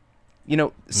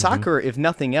 Soccer, if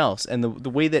nothing else, and the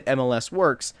way that MLS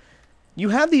works, you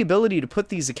have the ability to put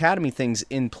these academy things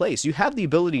in place. You have the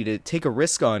ability to take a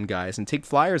risk on guys and take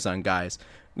flyers on guys,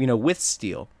 with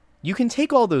steel. You can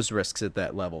take all those risks at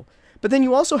that level. But then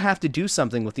you also have to do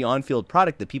something with the on-field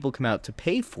product that people come out to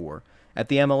pay for at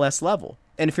the MLS level.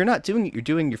 And if you're not doing it, you're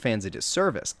doing your fans a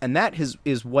disservice. And that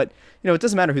is what, it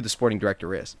doesn't matter who the sporting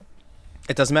director is.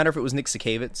 It doesn't matter if it was Nick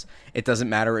Sakavitz. It doesn't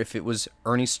matter if it was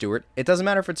Ernie Stewart. It doesn't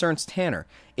matter if it's Ernst Tanner.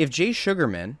 If Jay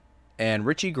Sugarman and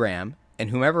Richie Graham and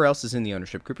whomever else is in the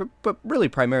ownership group, but really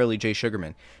primarily Jay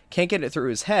Sugarman, can't get it through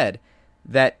his head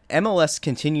that MLS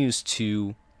continues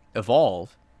to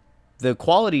evolve, the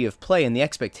quality of play and the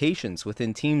expectations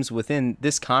within teams within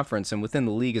this conference and within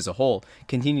the league as a whole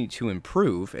continue to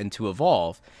improve and to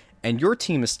evolve, and your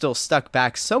team is still stuck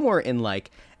back somewhere in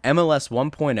like MLS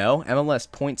 1.0, MLS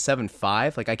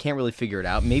 0.75, like I can't really figure it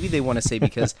out. Maybe they want to say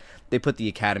because they put the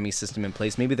academy system in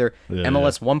place, maybe they're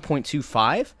MLS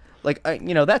 1.25. Like,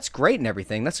 that's great and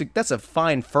everything. That's a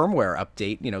fine firmware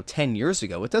update, 10 years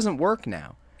ago. It doesn't work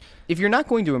now. If you're not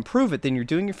going to improve it, then you're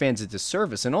doing your fans a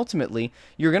disservice, and ultimately,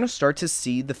 you're going to start to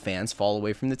see the fans fall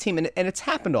away from the team. And it's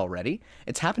happened already.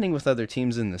 It's happening with other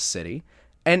teams in the city.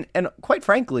 And quite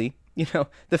frankly,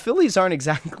 the Phillies aren't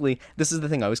exactly, this is the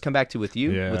thing I always come back to with you,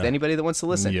 with anybody that wants to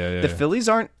listen. The Phillies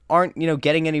aren't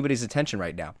getting anybody's attention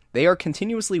right now. They are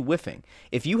continuously whiffing.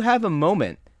 If you have a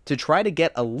moment to try to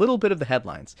get a little bit of the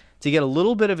headlines, to get a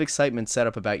little bit of excitement set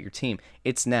up about your team,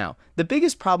 it's now. The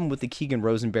biggest problem with the Keegan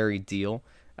Rosenberry deal,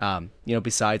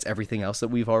 besides everything else that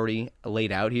we've already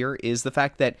laid out here, is the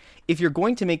fact that if you're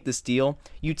going to make this deal,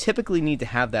 you typically need to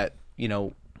have that,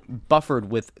 buffered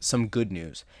with some good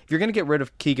news. If you're going to get rid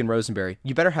of Keegan Rosenberry,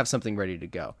 you better have something ready to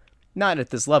go. Not at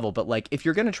this level, but like if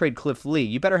you're going to trade Cliff Lee,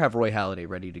 you better have Roy Halladay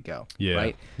ready to go. Yeah.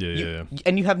 Right? Yeah.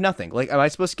 And you have nothing. Like, am I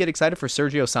supposed to get excited for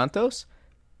Sergio Santos?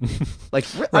 Like,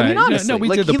 Right. I mean, honestly, No, we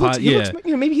like, did the he looks,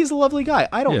 maybe he's a lovely guy.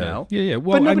 I don't know. Yeah.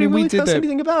 Well, but nobody we really did knows that.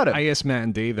 anything about him. I asked Matt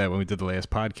and Dave that when we did the last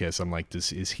podcast. I'm like,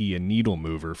 is he a needle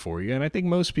mover for you? And I think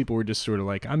most people were just sort of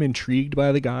like, I'm intrigued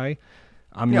by the guy.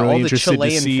 I'm really all the interested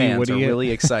Chilean to see fans what are he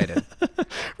really excited.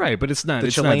 Right, but it's not. The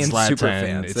It's Chilean not Zlatan. super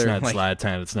fans. It's They're not like-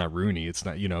 Zlatan. It's not Rooney. It's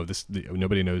not.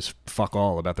 Nobody knows fuck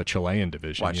all about the Chilean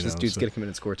division. Watch, this dude's so. gonna come in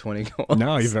and score 20 goals.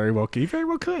 No, he very well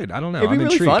could. I don't know. It'd be I'm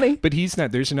really intrigued. funny. But he's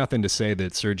not. There's nothing to say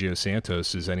that Sergio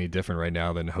Santos is any different right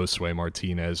now than Josue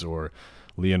Martinez or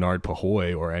Leonard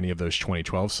Pajoy or any of those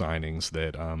 2012 signings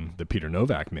that Peter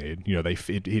Novak made.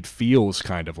 It feels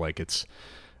kind of like it's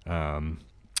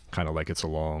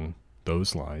along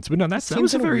those lines. But no, that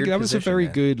was a very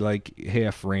good like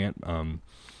half rant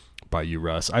by you,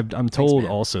 Russ. I'm told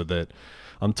also that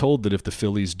if the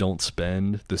Phillies don't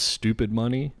spend the stupid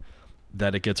money,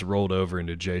 that it gets rolled over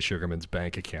into Jay Sugarman's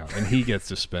bank account and he gets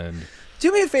to spend.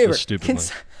 Do me a favor. the stupid money.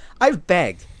 I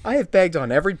have begged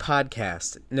on every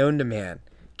podcast known to man.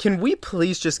 Can we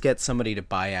please just get somebody to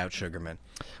buy out Sugarman?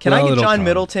 Can I get it'll John come.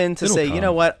 Middleton to It'll say, come. you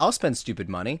know what? I'll spend stupid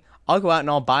money. I'll go out and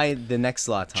I'll buy the next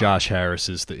Zlatan. Josh Harris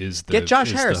is the Get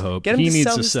Josh is Harris. The hope. Get him he to needs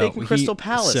sell to his sell stake in Crystal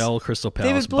Palace. Sell Crystal Palace.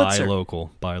 David Buy Blitzer.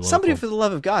 local. Somebody, for the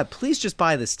love of God, please just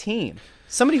buy this team.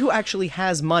 Somebody who actually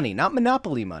has money, not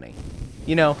monopoly money.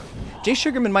 Jay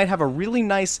Sugarman might have a really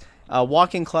nice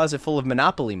walk-in closet full of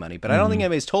monopoly money, but I don't think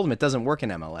anybody's told him it doesn't work in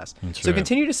MLS. That's So right.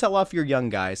 continue to sell off your young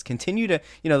guys. Continue to,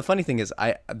 the funny thing is,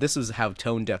 this is how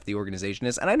tone deaf the organization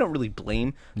is, and I don't really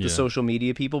blame the social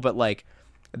media people, but like,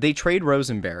 they trade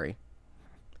Rosenberry.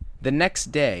 The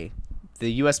next day,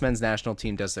 the U.S. men's national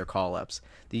team does their call-ups.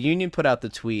 The Union put out the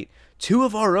tweet, 2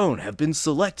 of our own have been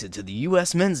selected to the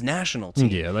U.S. men's national team.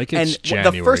 Yeah, like it's and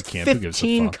January the first camp. Who gives a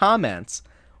 15 fuck? comments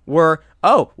were,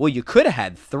 oh, well, you could have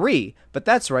had 3, but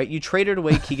that's right, you traded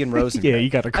away Keegan Rosenberry. Yeah, you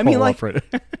got to call I mean, like, for it.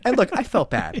 and look, I felt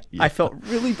bad. I felt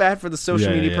really bad for the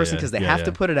social media person because they have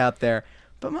to put it out there.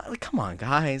 But like, come on,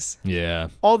 guys. Yeah.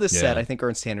 All this said, Yeah. I think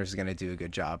Ernst Sanders is going to do a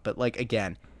good job. But like,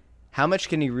 again, how much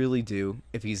can he really do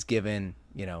if he's given,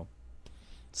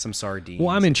 some sardines? Well,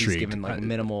 I'm if he's intrigued. given like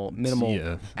minimal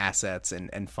Yeah. assets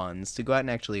and funds to go out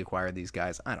and actually acquire these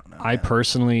guys. I don't know. I man.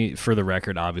 personally, for the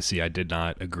record, obviously, I did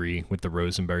not agree with the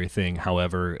Rosenberry thing.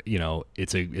 However,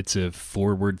 it's a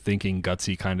forward-thinking,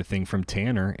 gutsy kind of thing from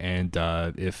Tanner. And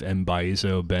if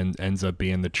Mbaizo ends up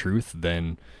being the truth,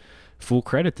 then full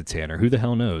credit to Tanner. Who the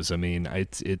hell knows? I mean,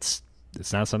 it's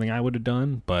not something I would have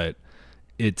done, but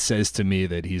it says to me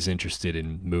that he's interested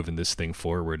in moving this thing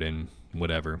forward and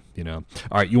whatever. All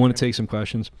right, you want to take some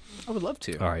questions? I would love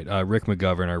to. All right, Rick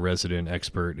McGovern, our resident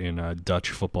expert in Dutch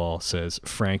football, says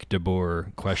Frank de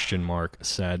Boer ?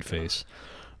 Sad face.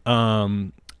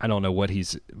 I don't know what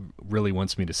he's really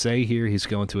wants me to say here. He's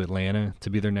going to Atlanta to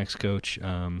be their next coach.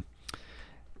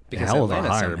 Because hell of a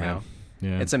Atlanta hire, somehow. man.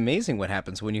 Yeah. It's amazing what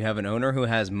happens when you have an owner who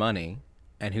has money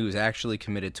and who's actually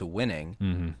committed to winning.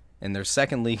 Mm-hmm. In their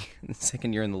second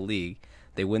year in the league,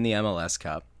 they win the MLS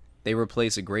Cup. They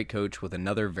replace a great coach with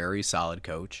another very solid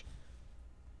coach.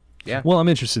 Yeah. Well, I'm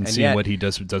interested in And seeing yet- what he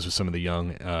does with some of the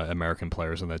young American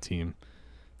players on that team.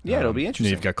 Yeah, it'll be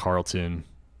interesting. You've got Carlton.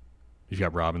 You've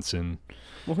got Robinson.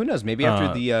 Well, who knows? Maybe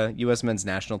after the U.S. men's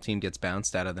national team gets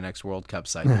bounced out of the next World Cup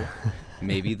cycle,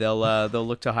 maybe they'll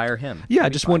look to hire him. Yeah, I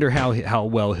just wonder how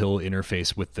well he'll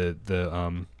interface with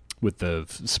the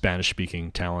Spanish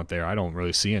speaking talent there. I don't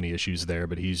really see any issues there,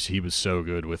 but he was so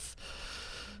good with.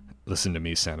 Listen to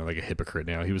me sounding like a hypocrite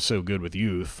now. He was so good with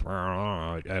youth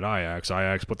at Ajax.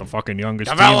 Ajax put the fucking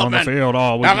youngest team on the field.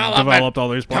 Oh, we developed all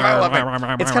these players.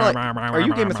 It's kind of like, are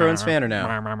you a Game of Thrones fan or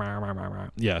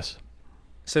no? Yes.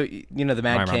 So, the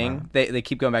Mad King, they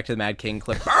keep going back to the Mad King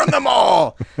clip. Burn them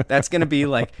all! That's going to be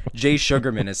like Jay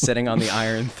Sugarman is sitting on the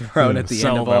Iron Throne at the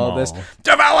Sell end of them all this.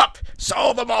 Develop!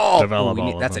 Sell them all! Develop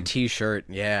all of That's them. a T-shirt.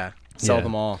 Yeah. Sell Yeah.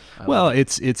 them all. Well,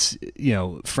 it's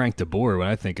Frank de Boer. When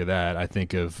I think of that, I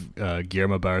think of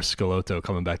Guillermo Barcelotto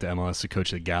coming back to MLS to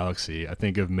coach the Galaxy. I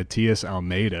think of Matias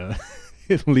Almeida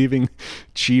leaving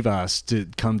Chivas to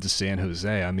come to San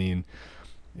Jose. I mean,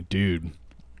 dude,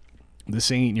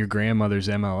 this ain't your grandmother's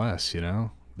MLS,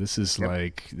 This is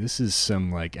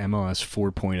some like MLS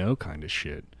 4.0 kind of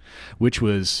shit, which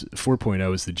was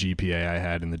 4.0 is the GPA I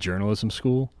had in the journalism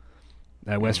school.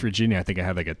 At West Virginia, I think I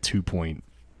had like a 2.2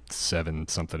 7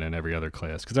 something in every other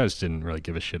class because I just didn't really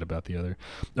give a shit about the other.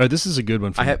 All right, this is a good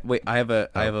one. I have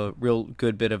a real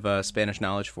good bit of Spanish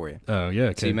knowledge for you. Oh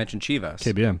yeah. So you mentioned Chivas.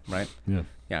 KBM. Right? Yeah.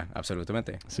 Yeah,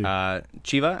 absolutamente. Sí.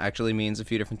 Chiva actually means a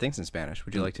few different things in Spanish.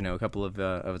 Would you like to know a couple of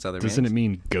its other meanings? Doesn't it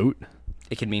mean goat?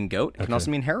 It can mean goat. It can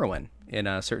also mean heroin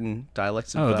in certain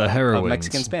dialects of, the of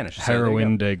Mexican Spanish. So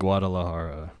Heroin de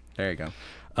Guadalajara. There you go.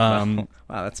 Wow,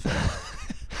 that's fair.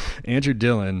 Andrew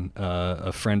Dillon,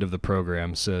 a friend of the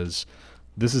program, says,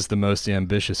 "This is the most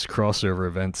ambitious crossover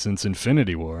event since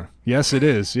Infinity War." Yes, it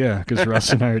is. Yeah, because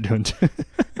Russ and I are doing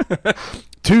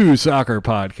 2 soccer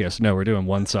podcasts. No, we're doing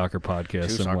 1 soccer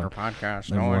podcast. 2 soccer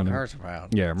podcasts. No one cares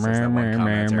about. Yeah. Do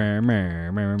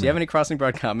you have any Crossing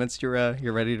Broad comments you're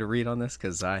ready to read on this?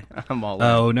 Because I'm all in.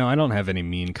 Oh, no, I don't have any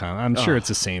mean comments. I'm sure it's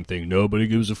the same thing. Nobody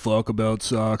gives a fuck about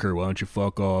soccer. Why don't you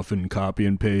fuck off and copy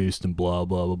and paste and blah,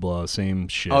 blah, blah, blah. Same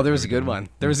shit. Oh, there was a good one.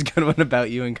 There was a good one about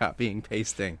you and copying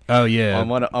pasting. Oh, yeah. On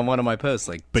one of my posts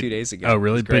 2 days ago. Oh,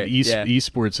 really? But yeah.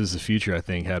 esports is the future, I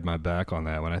think, had my back on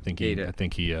that one. I think he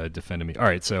defended me. All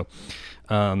right, so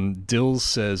Dills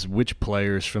says, which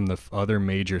players from the other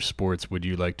major sports would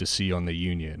you like to see on the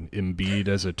Union? Embiid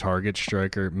as a target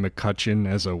striker, McCutcheon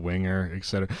as a winger,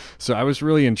 etc. So I was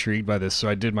really intrigued by this, so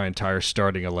I did my entire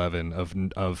starting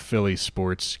 11 of Philly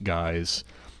sports guys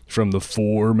from the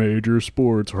 4 major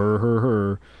sports.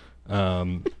 As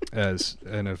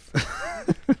and if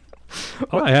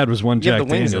all I had was one Jack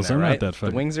Daniels. There, I'm right? not that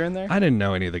funny. The wings are in there? I didn't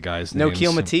know any of the guys' names. No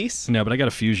Keel Matisse? No, but I got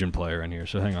a fusion player in here,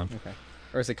 so hang on. Okay.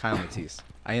 Or is it Kyle Matisse?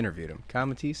 I interviewed him. Kyle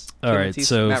Matisse? All right, Matisse,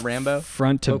 so Matt Rambo?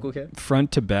 front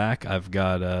to back, I've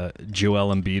got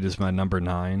Joel Embiid as my number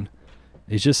 9.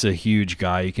 He's just a huge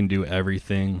guy. He can do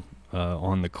everything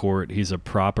on the court. He's a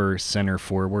proper center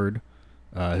forward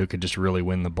who could just really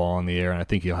win the ball in the air, and I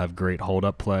think he'll have great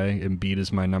hold-up play. Embiid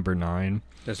is my number 9.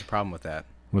 There's a problem with that.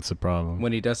 What's the problem?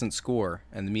 When he doesn't score,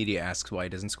 and the media asks why he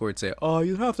doesn't score, he'd say, "Oh,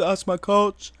 you have to ask my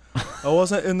coach. I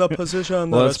wasn't in the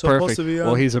position that I was supposed to be in."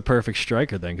 Well, he's a perfect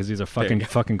striker then, because he's a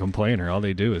fucking complainer. All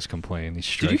they do is complain. These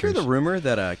strikers. Did you hear the rumor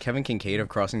that Kevin Kincaid of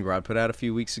Crossing Broad put out a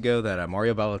few weeks ago that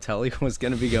Mario Balotelli was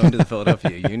going to be going to the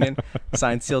Philadelphia Union?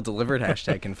 Signed, sealed, delivered.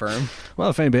 #confirmed. Well,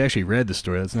 if anybody actually read the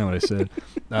story, that's not what I said.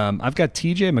 I've got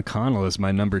T.J. McConnell as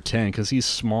my number 10 because he's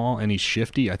small and he's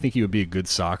shifty. I think he would be a good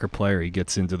soccer player. He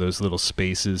gets into those little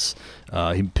spaces.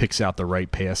 He picks out the right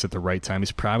pass at the right time.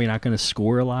 He's probably not going to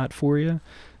score a lot for you.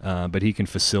 But he can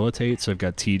facilitate, so I've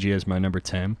got TJ as my number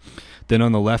 10. Then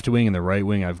on the left wing and the right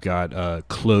wing, I've got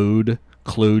Claude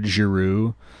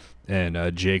Giroux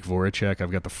and Jake Voracek.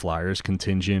 I've got the Flyers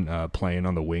contingent playing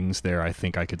on the wings there. I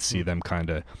think I could see them kind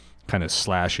of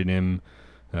slashing him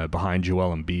behind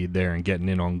Joel Embiid there and getting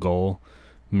in on goal,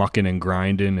 mucking and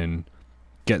grinding and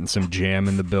getting some jam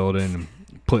in the building and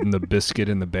putting the biscuit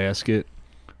in the basket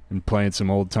and playing some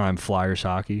old-time Flyers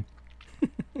hockey.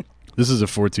 This is a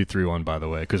 4-2-3-1, by the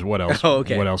way, because what else? Oh,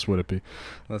 okay. What else would it be?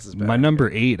 This is bad. My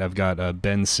number 8, I've got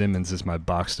Ben Simmons as my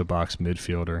box-to-box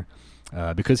midfielder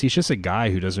because he's just a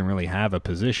guy who doesn't really have a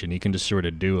position. He can just sort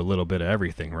of do a little bit of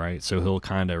everything, right? So he'll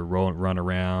kind of run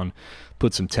around,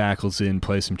 put some tackles in,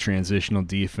 play some transitional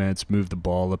defense, move the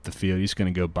ball up the field. He's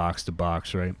going to go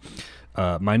box-to-box, right?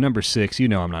 My number 6, you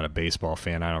know I'm not a baseball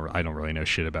fan. I don't really know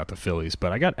shit about the Phillies,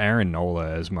 but I got Aaron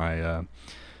Nola as my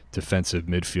defensive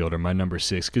midfielder, my number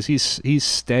 6, because he's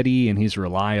steady and he's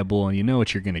reliable, and you know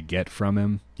what you're going to get from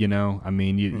him. You know, I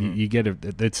mean, you get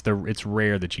it's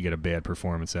rare that you get a bad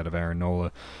performance out of Aaron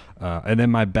Nola. And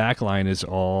then my back line is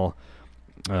all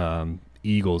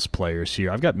Eagles players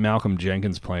here. I've got Malcolm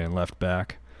Jenkins playing left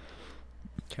back.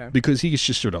 Okay. Because he's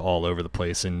just sort of all over the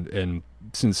place, and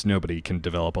since nobody can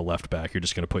develop a left back, you're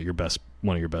just going to put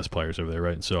one of your best players over there,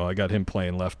 right? And so I got him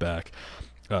playing left back.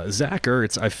 Zach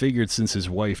Ertz, I figured since his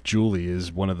wife Julie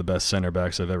is one of the best center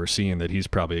backs I've ever seen, that he's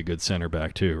probably a good center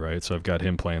back too, right? So I've got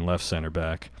him playing left center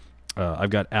back. I've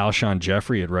got Alshon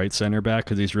Jeffrey at right center back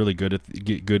because he's really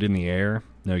good in the air.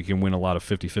 You know, you can win a lot of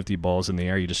 50-50 balls in the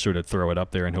air. You just sort of throw it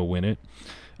up there and he'll win it.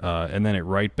 And then at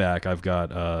right back, I've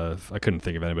got I couldn't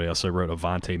think of anybody else. I wrote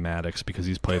Avante Maddox because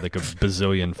he's played like a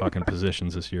bazillion fucking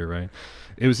positions this year, right?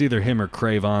 It was either him or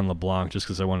Cravon LeBlanc, just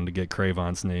because I wanted to get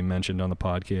Cravon's name mentioned on the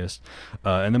podcast.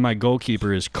 And then my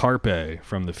goalkeeper is Carpe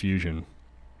from the Fusion.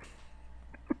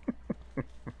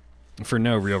 For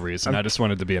no real reason. I just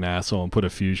wanted to be an asshole and put a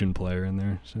Fusion player in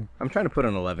there. So I'm trying to put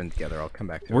an 11 together. I'll come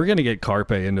back to it. We're going to get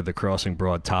Carpe into the Crossing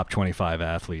Broad top 25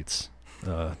 athletes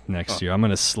next year. I'm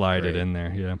going to slide it in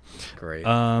there. Yeah. Great.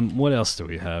 What else do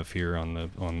we have here on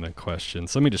the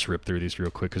questions? Let me just rip through these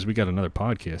real quick because we got another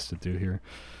podcast to do here.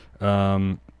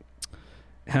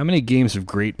 How many games of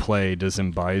great play does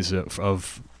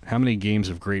Mbaizo How many games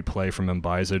of great play from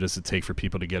Mbaizo does it take for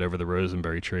people to get over the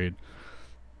Rosenberry trade?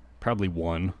 Probably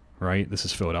one, right? This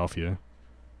is Philadelphia.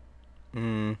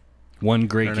 One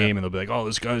great game, and they'll be like, "Oh,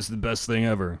 this guy's the best thing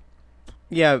ever."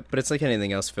 Yeah, but it's like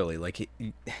anything else, Philly. Like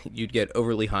you'd get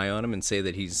overly high on him and say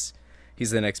that he's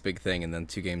the next big thing, and then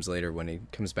 2 games later, when he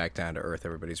comes back down to earth,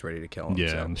 everybody's ready to kill him. Yeah,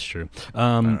 so. that's true.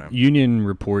 Union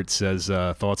Report says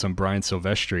thoughts on Brian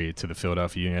Silvestri to the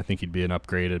Philadelphia Union. I think he'd be an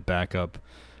upgraded backup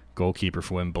goalkeeper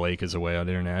for when Blake is away on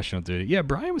international duty. Yeah,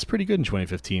 Brian was pretty good in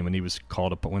 2015 when he was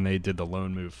called up when they did the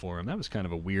loan move for him. That was kind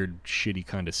of a weird, shitty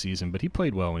kind of season, but he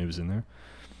played well when he was in there.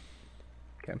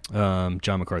 Okay.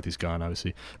 John McCarthy's gone,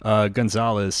 obviously.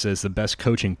 Gonzalez says the best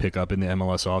coaching pickup in the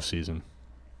MLS offseason.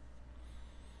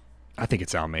 I think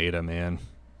it's Almeida, man.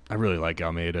 I really like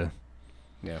Almeida.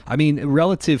 Yeah. I mean,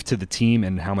 relative to the team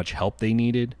and how much help they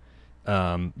needed,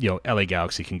 LA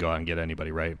Galaxy can go out and get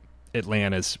anybody, right?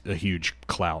 Atlanta's a huge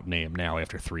clout name now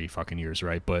after 3 fucking years,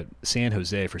 right? But San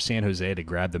Jose to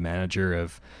grab the manager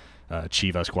of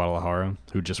Chivas Guadalajara,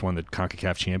 who just won the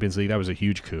CONCACAF Champions League, that was a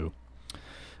huge coup.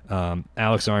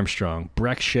 Alex Armstrong,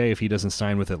 Breck Shea if he doesn't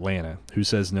sign with Atlanta. Who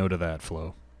says no to that,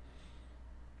 Flo?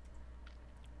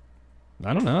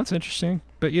 I don't know. It's interesting.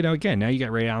 But, again, now you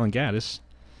got Ray Allen Gaddis.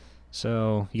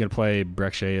 So you got to play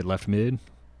Breck Shea at left mid,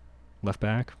 left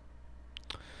back.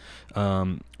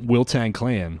 Will Tang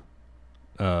Clan,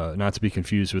 not to be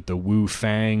confused with the Wu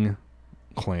Fang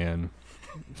Clan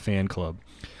fan club,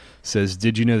 says,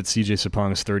 did you know that CJ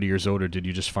Sapong is 30 years old, or did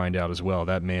you just find out as well?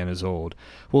 That man is old.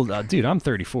 Well, dude, I'm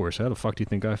 34, so how the fuck do you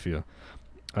think I feel?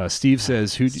 Steve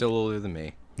says... Still older than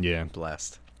me. Yeah.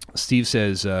 Blessed. Steve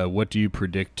says, what do you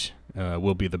predict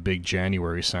will be the big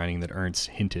January signing that Ernst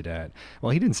hinted at?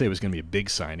 Well, he didn't say it was going to be a big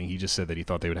signing. He just said that he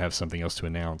thought they would have something else to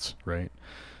announce, right?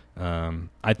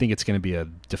 I think it's going to be a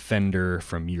defender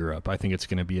from Europe. I think it's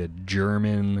going to be a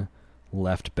German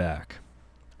left back.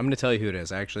 I'm going to tell you who it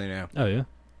is, actually, now. Oh, yeah?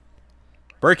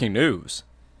 Breaking news.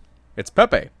 It's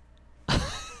Pepe.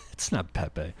 It's not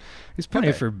Pepe. He's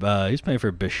playing for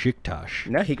Besiktas.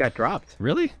 No, he got dropped.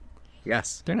 Really?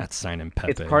 Yes. They're not signing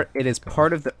Pepe. It is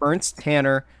part of the Ernst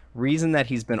Tanner reason that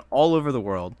he's been all over the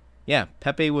world. Yeah,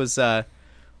 Pepe was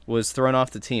thrown off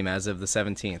the team as of the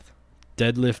 17th.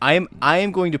 Deadlift. I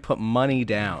am going to put money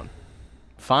down.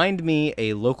 Find me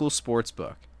a local sports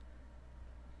book.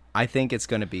 I think it's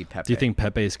going to be Pepe. Do you think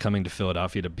Pepe is coming to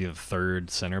Philadelphia to be the third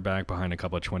center back behind a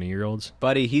couple of 20-year-olds?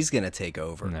 Buddy, he's going to take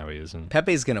over. No, he isn't.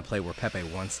 Pepe's going to play where Pepe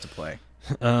wants to play.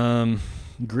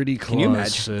 Gritty Claus Can you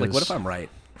imagine? says, Like, what if I'm right?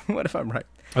 What if I'm right?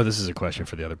 Oh, this is a question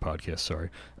for the other podcast. Sorry.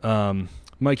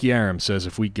 Mike Yaram says,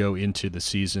 if we go into the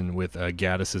season with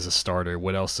Gaddis as a starter,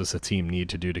 what else does the team need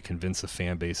to do to convince the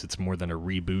fan base it's more than a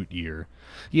reboot year?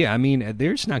 Yeah, I mean,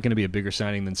 there's not going to be a bigger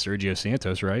signing than Sergio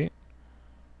Santos, right?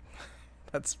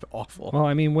 That's awful. Well,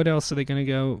 I mean, what else are they going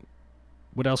to go?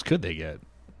 What else could they get?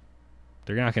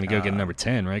 They're not going to go get a number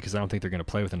 10, right? Because I don't think they're going to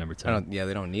play with a number 10.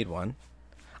 They don't need one.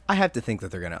 I have to think that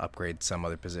they're going to upgrade some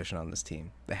other position on this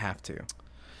team. They have to.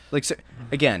 Like, so,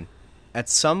 again, at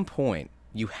some point,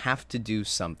 you have to do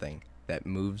something that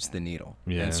moves the needle.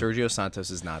 Yeah. And Sergio Santos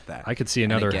is not that. I could see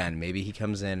another... And again, maybe he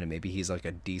comes in and maybe he's like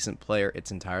a decent player.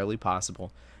 It's entirely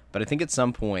possible. But I think at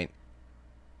some point,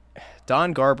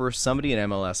 Don Garber, somebody in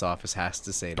MLS office has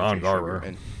to say to Don Jay Garber. Sugar,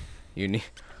 and you need...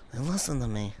 Listen to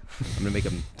me. I'm gonna make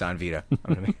him Don Vito.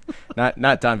 I'm gonna make,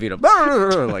 not Don Vito,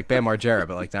 like Bam Margera,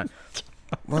 but like Don.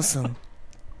 Listen,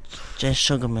 Jay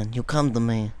Sugarman, you come to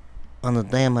me on the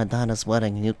day of my daughter's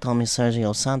wedding and you told me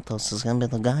Sergio Santos is gonna be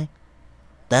the guy?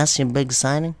 That's your big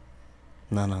signing?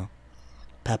 No.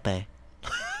 Pepe.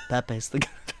 Pepe's the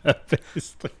guy.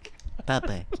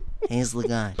 Pepe. He's the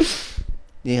guy.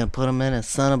 You gonna put him in at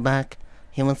center back.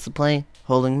 He wants to play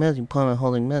holding mid. You put him in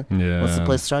holding mid. Yeah. Wants to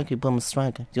play striker. You put him in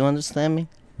striker. Do you understand me?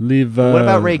 Leave. What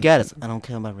about Ray Gaddis? I don't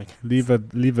care about Ray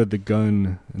Gaddis. Leave the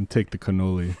gun and take the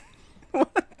cannoli.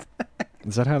 What?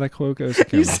 Is that how that quote goes?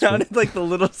 You sounded like the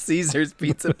Little Caesars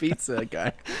pizza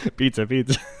guy. Pizza.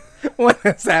 What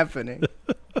is happening?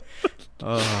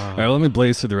 All right, let me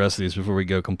blaze through the rest of these before we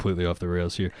go completely off the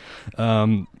rails here.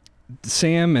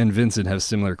 Sam and Vincent have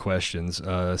similar questions.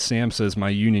 Sam says, my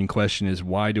Union question is,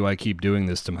 why do I keep doing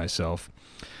this to myself?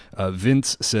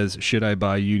 Vince says, should I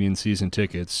buy Union season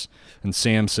tickets? And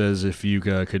Sam says, if you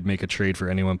could make a trade for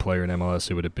any one player in MLS,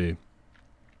 who would it be?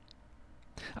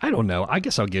 I don't know. I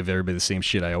guess I'll give everybody the same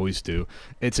shit I always do.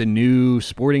 It's a new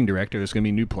sporting director. There's going to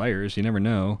be new players. You never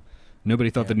know. Nobody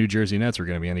thought the New Jersey Nets were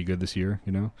going to be any good this year,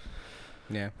 you know?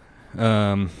 Yeah.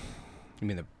 You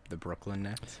mean the Brooklyn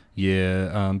Nets?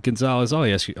 Yeah. Gonzalez, I'll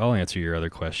answer your other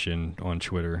question on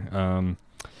Twitter.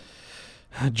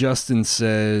 Justin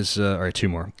says, all right, two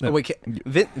more. Oh, wait,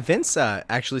 Vince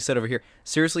actually said over here,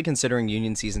 seriously considering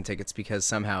Union season tickets because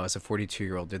somehow, as a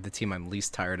 42-year-old, they're the team I'm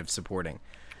least tired of supporting.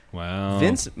 Wow.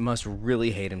 Vince must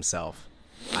really hate himself.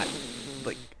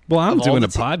 Well, I'm of all doing the a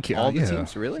podcast. all the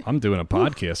teams, really? I'm doing a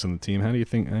podcast on the team. How do you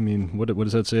think? I mean, what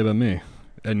does that say about me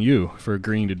and you for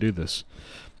agreeing to do this?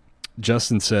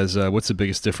 Justin says, "What's the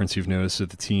biggest difference you've noticed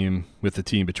with the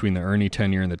team between the Ernie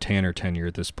tenure and the Tanner tenure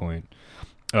at this point?"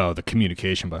 Oh, the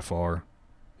communication by far.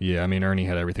 Yeah, I mean, Ernie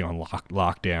had everything on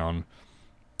lockdown.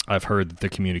 I've heard that the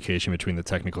communication between the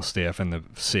technical staff and the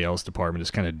sales department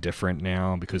is kind of different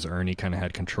now because Ernie kind of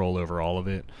had control over all of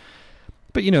it.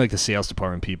 But, you know, like the sales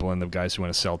department people and the guys who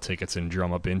want to sell tickets and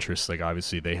drum up interest, like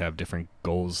obviously they have different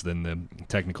goals than the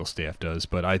technical staff does.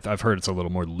 But I've heard it's a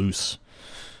little more loose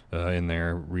in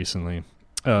there recently.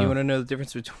 You want to know the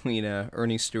difference between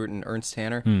Ernie Stewart and Ernst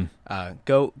Tanner?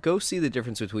 Go see the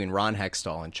difference between Ron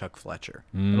Hextall and Chuck Fletcher.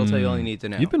 That'll tell you all you need to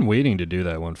know. You've been waiting to do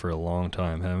that one for a long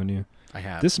time, haven't you? I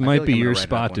have. This I might feel like be I'm gonna your write it up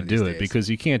spot one to of these do it days. because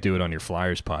you can't do it on your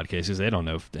Flyers podcast because they don't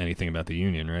know anything about the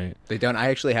union, right? They don't. I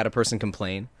actually had a person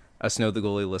complain. A Snow the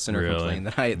Goalie listener Really? complained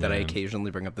that I occasionally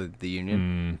bring up the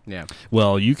union. Yeah.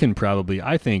 Well, you can probably.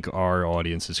 I think our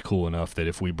audience is cool enough that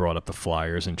if we brought up the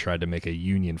Flyers and tried to make a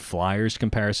Union Flyers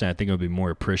comparison, I think it would be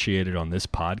more appreciated on this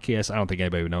podcast. I don't think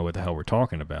anybody would know what the hell we're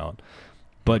talking about,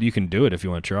 but you can do it if you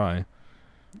want to try.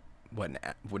 What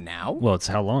now? Well, it's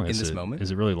how long In is this it? moment? Is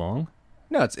it really long?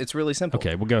 No, it's really simple.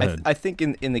 Okay, well, go ahead. I think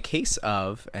in the case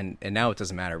of and now it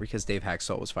doesn't matter because Dave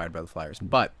Haxtell was fired by the Flyers,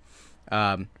 but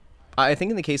I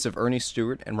think in the case of Ernie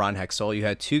Stewart and Ron Hextall, you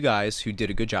had two guys who did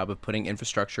a good job of putting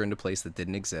infrastructure into place that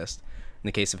didn't exist. In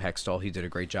the case of Hextall, he did a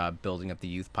great job building up the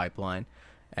youth pipeline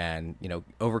and, you know,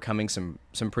 overcoming some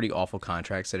pretty awful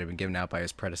contracts that had been given out by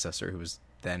his predecessor, who was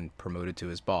then promoted to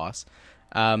his boss.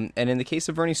 And in the case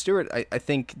of Ernie Stewart, I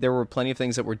think there were plenty of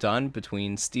things that were done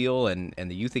between Steele and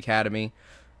the youth academy.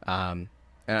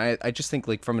 And I just think,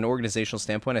 like, from an organizational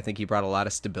standpoint, I think he brought a lot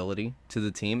of stability to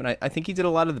the team. And I think he did a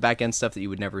lot of the back-end stuff that you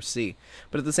would never see.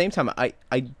 But at the same time,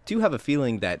 I do have a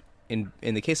feeling that in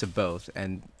the case of both,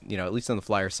 and, you know, at least on the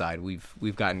Flyer side,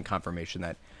 we've gotten confirmation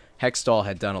that Hextall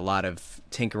had done a lot of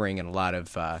tinkering and a lot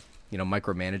of,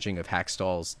 micromanaging of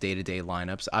Hextall's day-to-day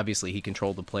lineups. Obviously, he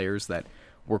controlled the players that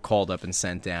were called up and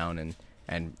sent down and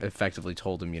effectively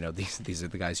told him, you know, these are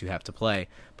the guys you have to play.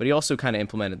 But he also kind of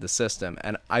implemented the system.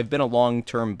 And I've been a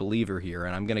long-term believer here,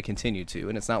 and I'm going to continue to.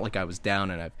 And it's not like I was down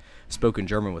and I've spoken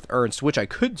German with Ernst, which I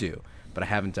could do, but I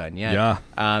haven't done yet. Yeah.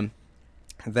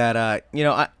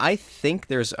 I think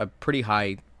there's a pretty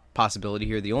high possibility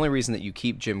here. The only reason that you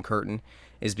keep Jim Curtin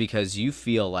is because you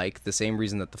feel like the same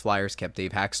reason that the Flyers kept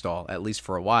Dave Haxtell, at least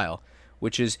for a while,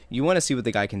 which is you want to see what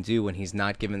the guy can do when he's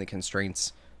not given the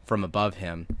constraints from above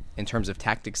him in terms of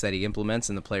tactics that he implements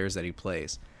and the players that he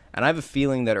plays. And I have a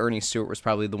feeling that Ernie Stewart was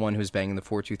probably the one who was banging the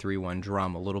 4-2-3-1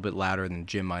 drum a little bit louder than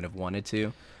Jim might have wanted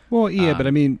to. Well, yeah, but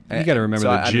I mean, you got to remember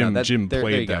so that Jim there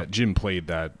played you go. that. Jim played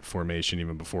that formation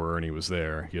even before Ernie was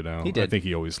there. You know, He did. I think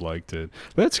he always liked it.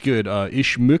 But that's good.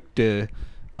 Ich möchte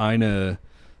eine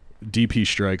DP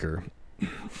Striker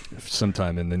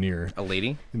sometime in the near. A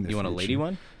lady? In the You want a future. lady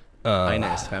one? Eine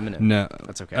is feminine. No,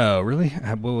 That's okay. Oh, really?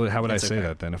 How would That's I say okay.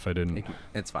 that then if I didn't?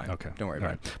 It's fine. Okay. Don't worry All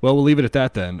about right. it. Well, we'll leave it at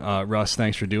that then. Russ,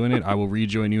 thanks for doing it. I will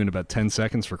rejoin you in about 10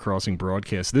 seconds for Crossing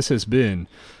Broadcast. This has been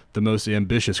the most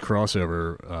ambitious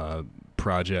crossover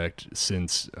project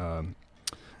since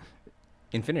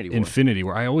Infinity War. Infinity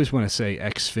War. I always want to say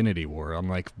Xfinity War. I'm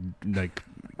like,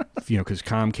 because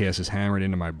Comcast is hammered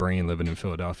into my brain living in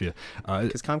Philadelphia.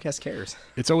 Because Comcast cares.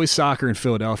 It's always soccer in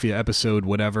Philadelphia, episode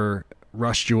whatever.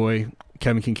 Rush Joy,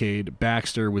 Kevin Kincaid,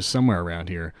 Baxter was somewhere around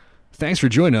here. Thanks for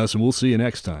joining us, and we'll see you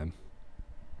next time.